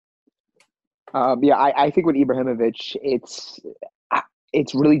 I think with Ibrahimovic,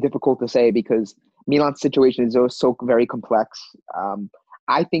 it's really difficult to say because Milan's situation is so very complex.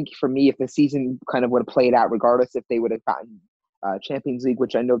 I think for me, if the season kind of would have played out, regardless if they would have gotten Champions League,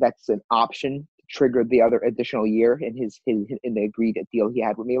 which I know that's an option to triggered the other additional year in in the agreed deal he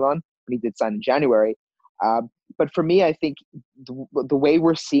had with Milan when he did sign in January. But for me, I think the way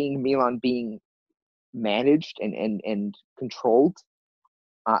we're seeing Milan being managed and controlled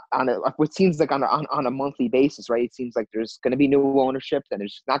on what seems like on a monthly basis, right? It seems like there's going to be new ownership, then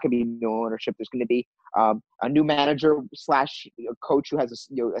there's not going to be new ownership. There's going to be a new manager / coach who has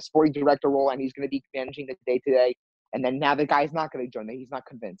a sporting director role, and he's going to be managing the day to day. And then now the guy's not going to join. He's not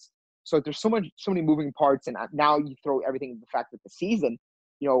convinced. So there's so many moving parts, and now you throw everything the fact that the season,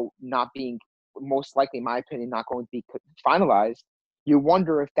 not being most likely, in my opinion, not going to be finalized. You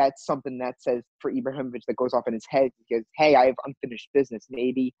wonder if that's something that says for Ibrahimovic that goes off in his head because, hey, I have unfinished business.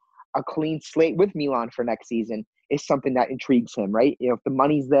 Maybe a clean slate with Milan for next season is something that intrigues him, right? If the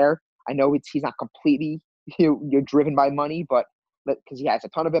money's there, I know he's not completely you're driven by money, but because he has a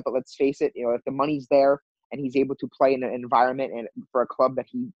ton of it. But let's face it, if the money's there and he's able to play in an environment and for a club that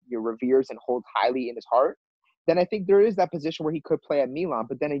he reveres and holds highly in his heart, then I think there is that position where he could play at Milan.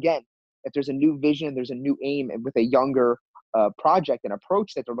 But then again, if there's a new vision, there's a new aim, and with a younger project and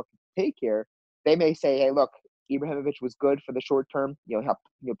approach that they're looking to take here, they may say, hey, look, Ibrahimovic was good for the short term. He helped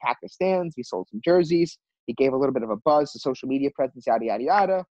pack the stands. He sold some jerseys. He gave a little bit of a buzz to social media presence, yada, yada,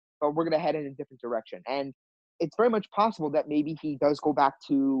 yada. But we're going to head in a different direction. And it's very much possible that maybe he does go back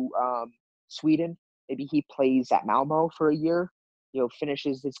to Sweden. Maybe he plays at Malmo for a year,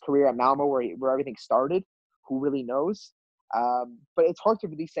 finishes his career at Malmo where everything started. Who really knows? But it's hard to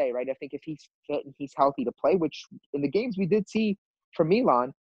really say, right? I think if he's fit and he's healthy to play, which in the games we did see from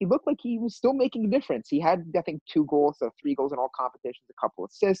Milan, he looked like he was still making a difference. He had, I think, 2 goals, so 3 goals in all competitions, a couple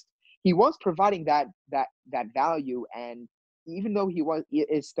assists. He was providing that value, and even though he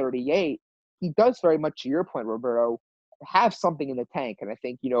is 38, he does very much, to your point, Roberto, have something in the tank. And I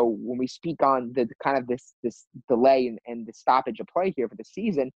think, when we speak on the kind of this delay and the stoppage of play here for the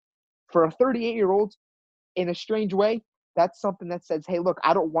season, for a 38-year-old, in a strange way, that's something that says, hey, look,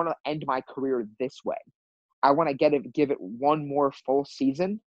 I don't want to end my career this way. I want to give it one more full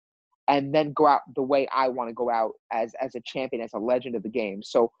season and then go out the way I want to go out as a champion, as a legend of the game.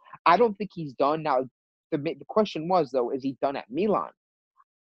 So I don't think he's done. Now, the question was, though, is he done at Milan?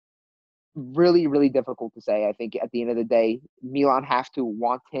 Really, really difficult to say. I think at the end of the day, Milan have to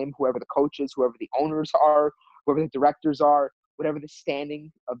want him, whoever the coaches, whoever the owners are, whoever the directors are, whatever the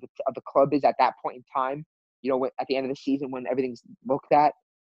standing of the club is at that point in time. At the end of the season when everything's looked at,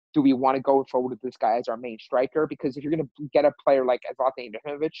 do we want to go forward with this guy as our main striker? Because if you're going to get a player like Zlatan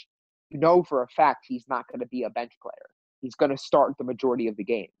Ibrahimovic, for a fact he's not going to be a bench player. He's going to start the majority of the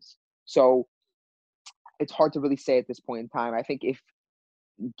games. So it's hard to really say at this point in time. I think if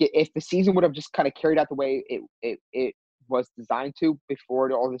the season would have just kind of carried out the way it was designed to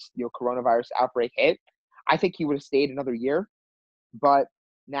before all this coronavirus outbreak hit, I think he would have stayed another year. But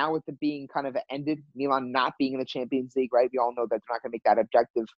now with it being kind of ended, Milan not being in the Champions League, right? We all know that they're not going to make that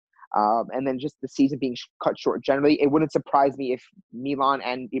objective. And then just the season being cut short generally, it wouldn't surprise me if Milan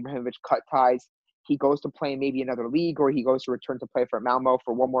and Ibrahimovic cut ties. He goes to play in maybe another league, or he goes to return to play for Malmo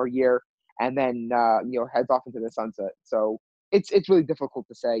for one more year, and then heads off into the sunset. So it's really difficult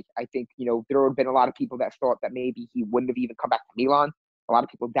to say. I think there have been a lot of people that thought that maybe he wouldn't have even come back to Milan. A lot of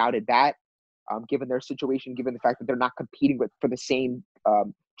people doubted that. Given their situation, given the fact that they're not competing for the same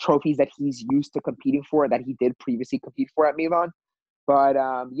trophies that he's used to competing for, that he did previously compete for at Milan. But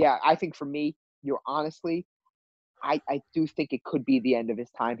I think for me, honestly, I do think it could be the end of his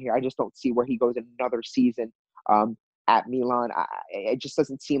time here. I just don't see where he goes another season at Milan. It just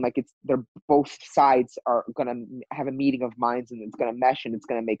doesn't seem like they're both sides are going to have a meeting of minds, and it's going to mesh and it's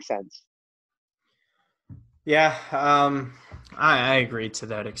going to make sense. Yeah, I agree to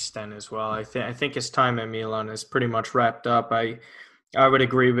that extent as well. I think his time at Milan is pretty much wrapped up. I would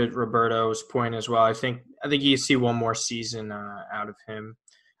agree with Roberto's point as well. I think you see one more season out of him.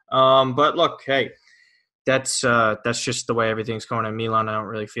 But look, hey, that's just the way everything's going at Milan. I don't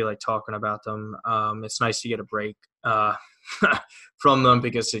really feel like talking about them. It's nice to get a break from them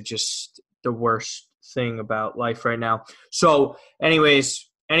because it's just the worst thing about life right now. So, anyways.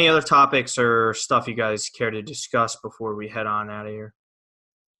 Any other topics or stuff you guys care to discuss before we head on out of here?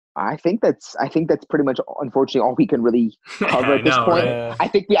 I think that's pretty much, unfortunately, all we can really cover at this point. Right? I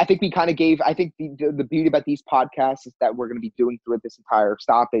think we kind of gave. I think the beauty about these podcasts is that we're going to be doing through this entire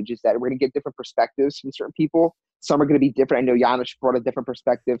stoppage is that we're going to get different perspectives from certain people. Some are going to be different. I know Janusz brought a different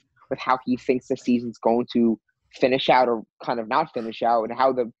perspective with how he thinks the season's going to finish out or kind of not finish out, and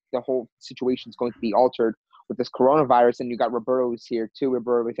how the whole situation is going to be altered with this coronavirus. And you got Roberto's here too.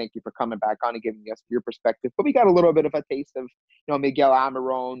 Roberto, we thank you for coming back on and giving us your perspective. But we got a little bit of a taste of, Miguel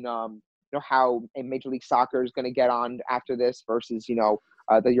Almiron, how Major League Soccer is going to get on after this versus,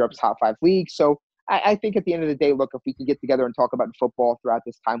 the Europe's top 5 leagues. So I think at the end of the day, look, if we can get together and talk about football throughout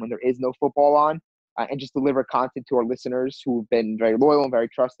this time when there is no football on, and just deliver content to our listeners who've been very loyal and very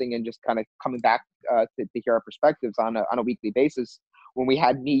trusting and just kind of coming back to hear our perspectives on a weekly basis. When we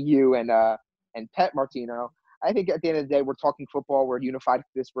had me, you, and Pet Martino, I think at the end of the day, we're talking football. We're unified for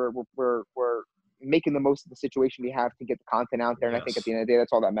this. We're making the most of the situation we have to get the content out there. And I think at the end of the day,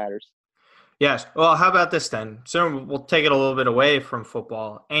 that's all that matters. Yes. Well, how about this then? So we'll take it a little bit away from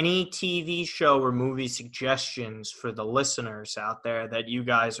football. Any TV show or movie suggestions for the listeners out there that you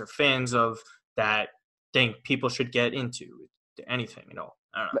guys are fans of that think people should get into? Anything at all?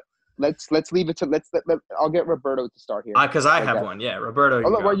 I don't know. Let's leave it to I'll get Roberto to start here. Because I have one. Yeah, Roberto.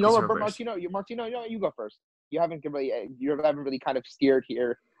 Martino, you go first. You haven't really kind of steered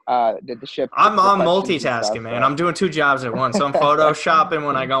here. The ship. I'm multitasking, man. I'm doing 2 jobs at once. I'm photoshopping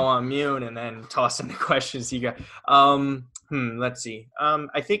when I go on mute, and then tossing the questions you got. Let's see.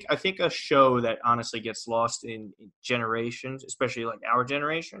 I think a show that honestly gets lost in generations, especially like our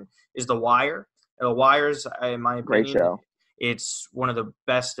generation, is The Wire. The Wire's, in my opinion, great show. It's one of the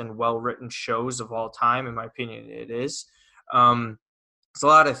best and well-written shows of all time, in my opinion. It is. There's a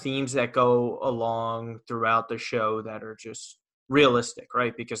lot of themes that go along throughout the show that are just realistic,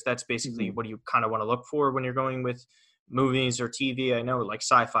 right? Because that's basically what you kind of want to look for when you're going with movies or TV. I know like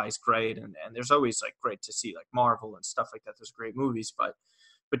sci-fi is great, and there's always like great to see like Marvel and stuff like that. There's great movies, but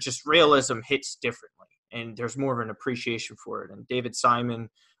just realism hits differently, and there's more of an appreciation for it. And David Simon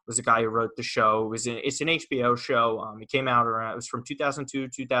was the guy who wrote the show. It's an HBO show. It came out it was from 2002,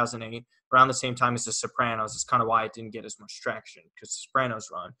 2008, around the same time as The Sopranos. It's kind of why it didn't get as much traction because The Sopranos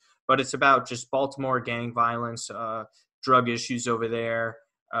run. But it's about just Baltimore gang violence, drug issues over there,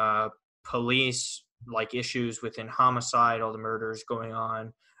 police like issues within homicide, all the murders going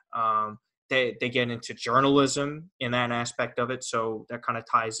on. They get into journalism in that aspect of it, so that kind of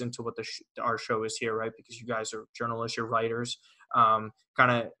ties into what our show is here, right? Because you guys are journalists, you're writers.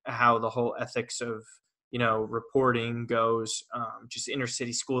 Kind of how the whole ethics of reporting goes, just inner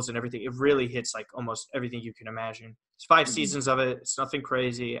city schools and everything. It really hits like almost everything you can imagine. It's 5 seasons of it. It's nothing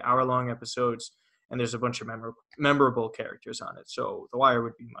crazy, hour-long episodes. And there's a bunch of memorable characters on it. So The Wire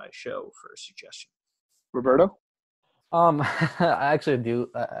would be my show for a suggestion. Roberto? I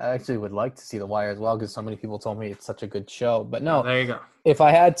actually would like to see The Wire as well because so many people told me it's such a good show. But no, there you go. If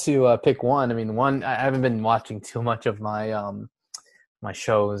I had to pick one, I mean, I haven't been watching too much of my my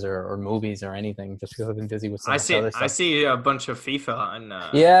shows or movies or anything just because I've been busy with some other stuff. I see a bunch of FIFA on.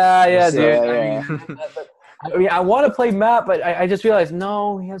 Dude. I mean, I want to play Matt, but I just realized,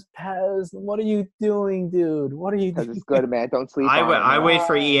 no, he has Pez. What are you doing, dude? What are you doing? It's good, man. Don't sleep I wait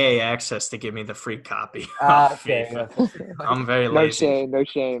for EA Access to give me the free copy. Okay. I'm very lazy. No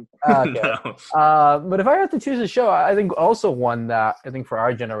shame. Okay. No. But if I had to choose a show, I think also one that I think for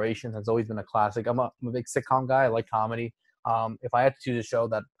our generation has always been a classic. I'm a big sitcom guy. I like comedy. If I had to choose a show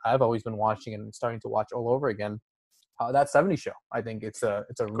that I've always been watching and starting to watch all over again, that 70s Show. I think it's a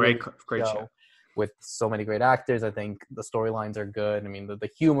great show. With so many great actors. I think the storylines are good. I mean, the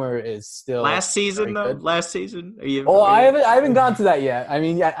humor is still last season though. Good. Last season, I haven't gone to that yet. I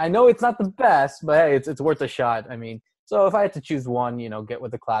mean, I know it's not the best, but hey, it's worth a shot. I mean, so if I had to choose one, get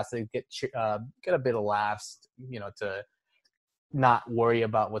with the classic, get a bit of laughs, to not worry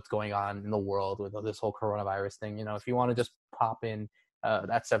about what's going on in the world with this whole coronavirus thing. If you want to just pop in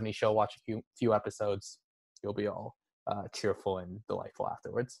that 70s Show, watch a few episodes, you'll be all cheerful and delightful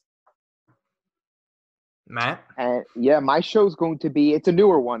afterwards. Matt? And my show's going to be, it's a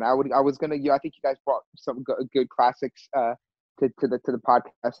newer one. I was gonna, I think you guys brought some good classics to the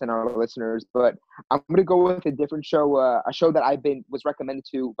podcast and our listeners, but I'm gonna go with a different show, a show that was recommended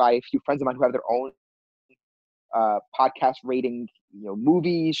to by a few friends of mine who have their own podcast rating,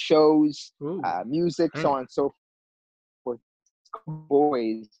 movies, shows, music, so on and so forth.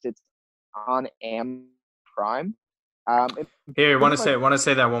 Boys, it's on Amazon Prime. Here, want to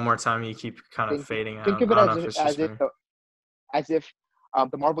say that one more time. You keep kind of fading out. Think of it as if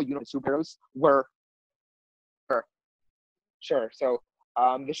the Marvel Universe superheroes were. Sure. So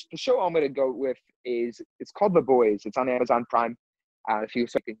the show I'm going to go with it's called The Boys. It's on Amazon Prime. If you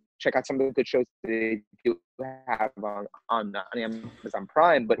can check out some of the good shows they do have on Amazon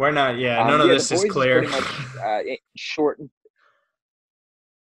Prime, but we're not. Yeah, none of this is clear. Is pretty much, short.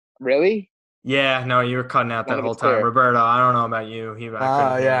 Really? Yeah, no, you were cutting out that whole time. Clear. Roberto, I don't know about you.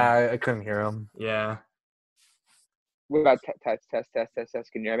 I couldn't hear him. Yeah. What about test? Can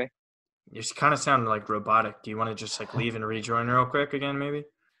you hear me? You kind of sound like robotic. Do you want to just leave and rejoin real quick again, maybe?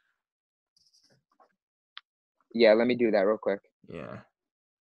 Yeah, let me do that real quick. Yeah.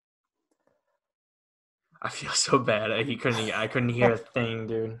 I feel so bad. I couldn't hear a thing,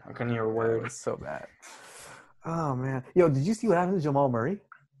 dude. I couldn't hear a word. It was so bad. Oh man, yo, did you see what happened to Jamal Murray?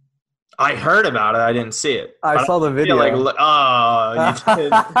 I heard about it. I didn't see it. I saw the video. You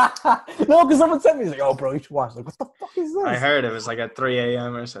did. No, because someone sent me. He's like, "Oh, bro, you should watch." Like, what the fuck is this? I heard it was like at 3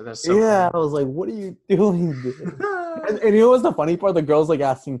 a.m. or so. That's so yeah, funny. I was like, "What are you doing, dude?" and you know what's the funny part? The girl's like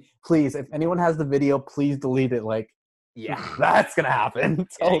asking, "Please, if anyone has the video, please delete it." Like, yeah, that's gonna happen.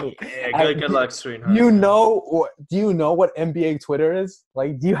 Totally. Yeah, good luck, sweetheart. Do you know what NBA Twitter is?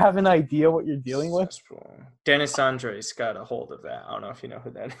 Like, do you have an idea what you're dealing with? Dennis Andres got a hold of that. I don't know if you know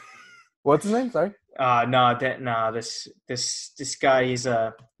who that is. What's his name? Sorry. This guy, he's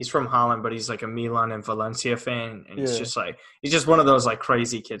from Holland, but he's like a Milan and Valencia fan, and he's just one of those like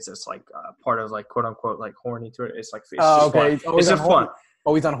crazy kids that's like part of like quote unquote like horny Twitter. It's like okay, it's just fun.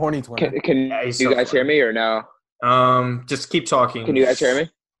 Oh, he's on horny Twitter. Can you guys hear me or no? Just keep talking. Can you guys hear me?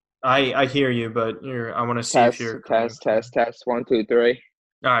 I hear you, but I want to see if you're test 1 2 3.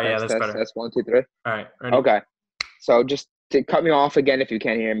 All right, that's better. Test 1 2 3. All right, ready? Okay. So just to cut me off again if you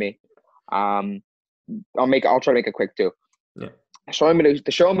can't hear me. I'll try to make it quick too. Yeah. The show I'm going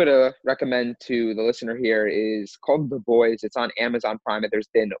to recommend to the listener here is called The Boys. It's on Amazon Prime. There's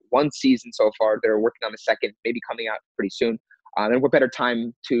been one season so far. They're working on the second, maybe coming out pretty soon. And what better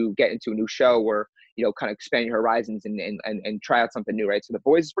time to get into a new show where, kind of expand your horizons and try out something new, right? So The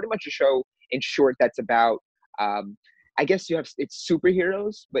Boys is pretty much a show in short that's about, I guess it's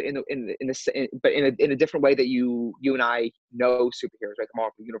superheroes, but in a different way that you and I know superheroes, right? The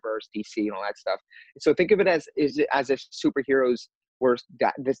Marvel Universe, DC, and all that stuff. So think of it as if superheroes were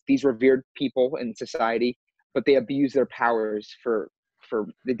these revered people in society, but they abuse their powers for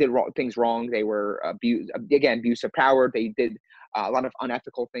they did things wrong. They were abuse of power. They did a lot of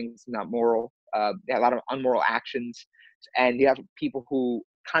unethical things, not moral. They had a lot of unmoral actions, and you have people who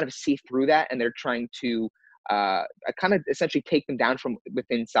kind of see through that, and they're trying to kind of essentially take them down from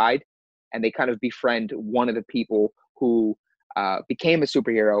within inside, and they kind of befriend one of the people who became a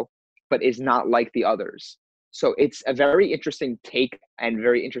superhero, but is not like the others. So it's a very interesting take and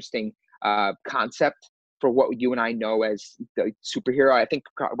very interesting concept for what you and I know as the superhero. I think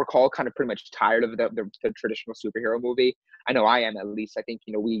we're all kind of pretty much tired of the traditional superhero movie. I know I am, at least. I think,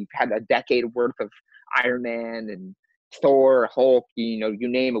 we've had a decade worth of Iron Man and Thor, Hulk, you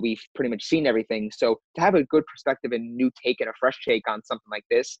name it, we've pretty much seen everything. So to have a good perspective and new take and a fresh take on something like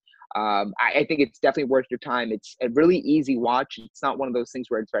this, I think it's definitely worth your time. It's a really easy watch. It's not one of those things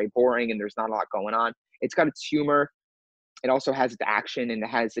where it's very boring and there's not a lot going on. It's got its humor. It also has its action, and it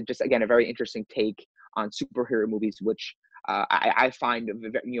has just, again, a very interesting take on superhero movies, which I find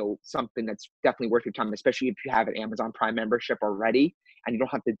something that's definitely worth your time, especially if you have an Amazon Prime membership already and you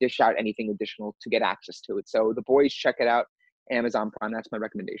don't have to dish out anything additional to get access to it. So The Boys, check it out, Amazon Prime. That's my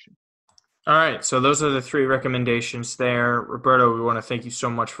recommendation. All right, so those are the 3 recommendations there. Roberto, we want to thank you so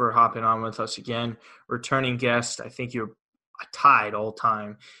much for hopping on with us again. Returning guest, I think you're tied all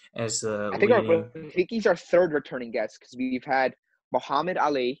time as the I think he's our 3rd returning guest, because we've had Muhammad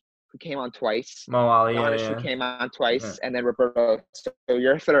Ali, who came on twice. Mo Ali, who came on twice, and then Roberto. So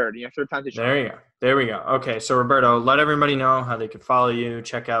you're third. You're third time to show. There we go. Okay, so Roberto, let everybody know how they can follow you,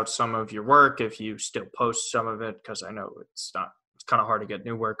 check out some of your work if you still post some of it, because I know it's kind of hard to get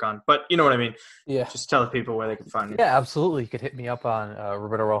new work on, but you know what I mean. Yeah. Just tell the people where they can find you. Yeah, absolutely. You could hit me up on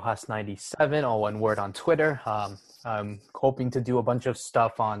Roberto Rojas 97, all one word, on Twitter. I'm hoping to do a bunch of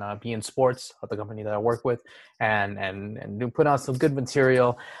stuff on beIN Sports, the company that I work with, and put out some good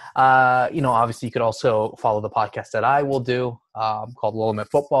material. Obviously you could also follow the podcast that I will do called Low Limit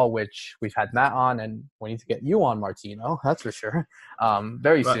Football, which we've had Matt on, and we need to get you on, Martino. That's for sure.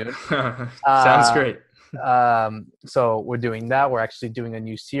 Very soon. Sounds great. So we're doing that. We're actually doing a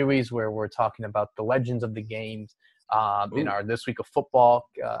new series where we're talking about the legends of the games in our This Week of Football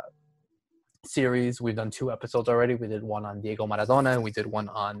series. We've done 2 episodes already. We did one on Diego Maradona, and we did one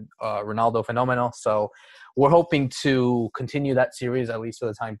on Ronaldo Fenomeno. So we're hoping to continue that series, at least for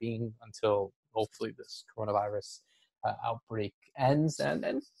the time being, until hopefully this coronavirus outbreak ends, and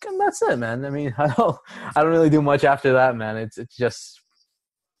that's it, man. I mean, I don't really do much after that, man. It's just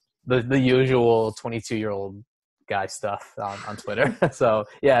the usual 22-year-old guy stuff on Twitter. So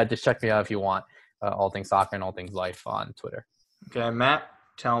yeah, just check me out if you want all things soccer and all things life on Twitter. Okay, Matt,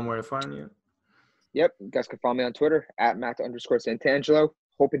 tell them where to find you. Yep, you guys can follow me on Twitter at Matt_Santangelo.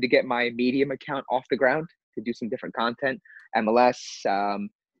 Hoping to get my Medium account off the ground to do some different content. MLS, I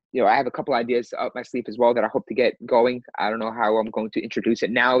have a couple ideas up my sleeve as well that I hope to get going. I don't know how I'm going to introduce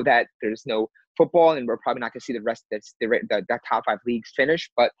it now that there's no football, and we're probably not going to see the rest of the top 5 leagues finish.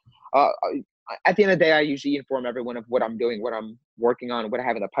 But at the end of the day, I usually inform everyone of what I'm doing, what I'm working on, what I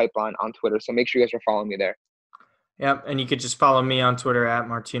have in the pipeline on Twitter. So make sure you guys are following me there. Yep, and you could just follow me on Twitter at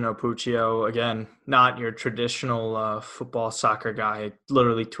Martino Puccio. Again, not your traditional football, soccer guy. I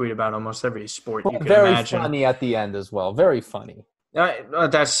literally tweet about almost every sport you can imagine. Very funny at the end as well. Very funny.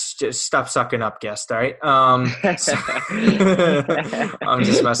 That's just stop sucking up, guest. All right. I'm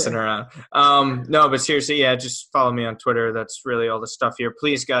just messing around. No, but seriously, yeah, just follow me on Twitter. That's really all the stuff here.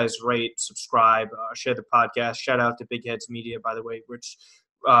 Please, guys, rate, subscribe, share the podcast. Shout out to Big Heads Media, by the way, which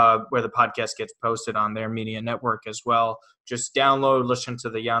where the podcast gets posted on their media network as well. Just download, listen to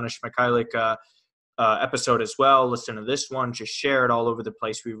the Janusz Michalik episode as well. Listen to this one. Just share it all over the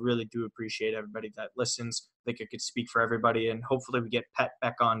place. We really do appreciate everybody that listens. I think I could speak for everybody, and hopefully we get Pet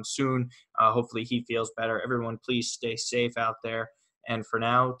back on soon. Hopefully he feels better. Everyone, please stay safe out there. And for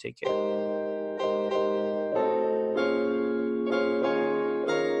now, take care.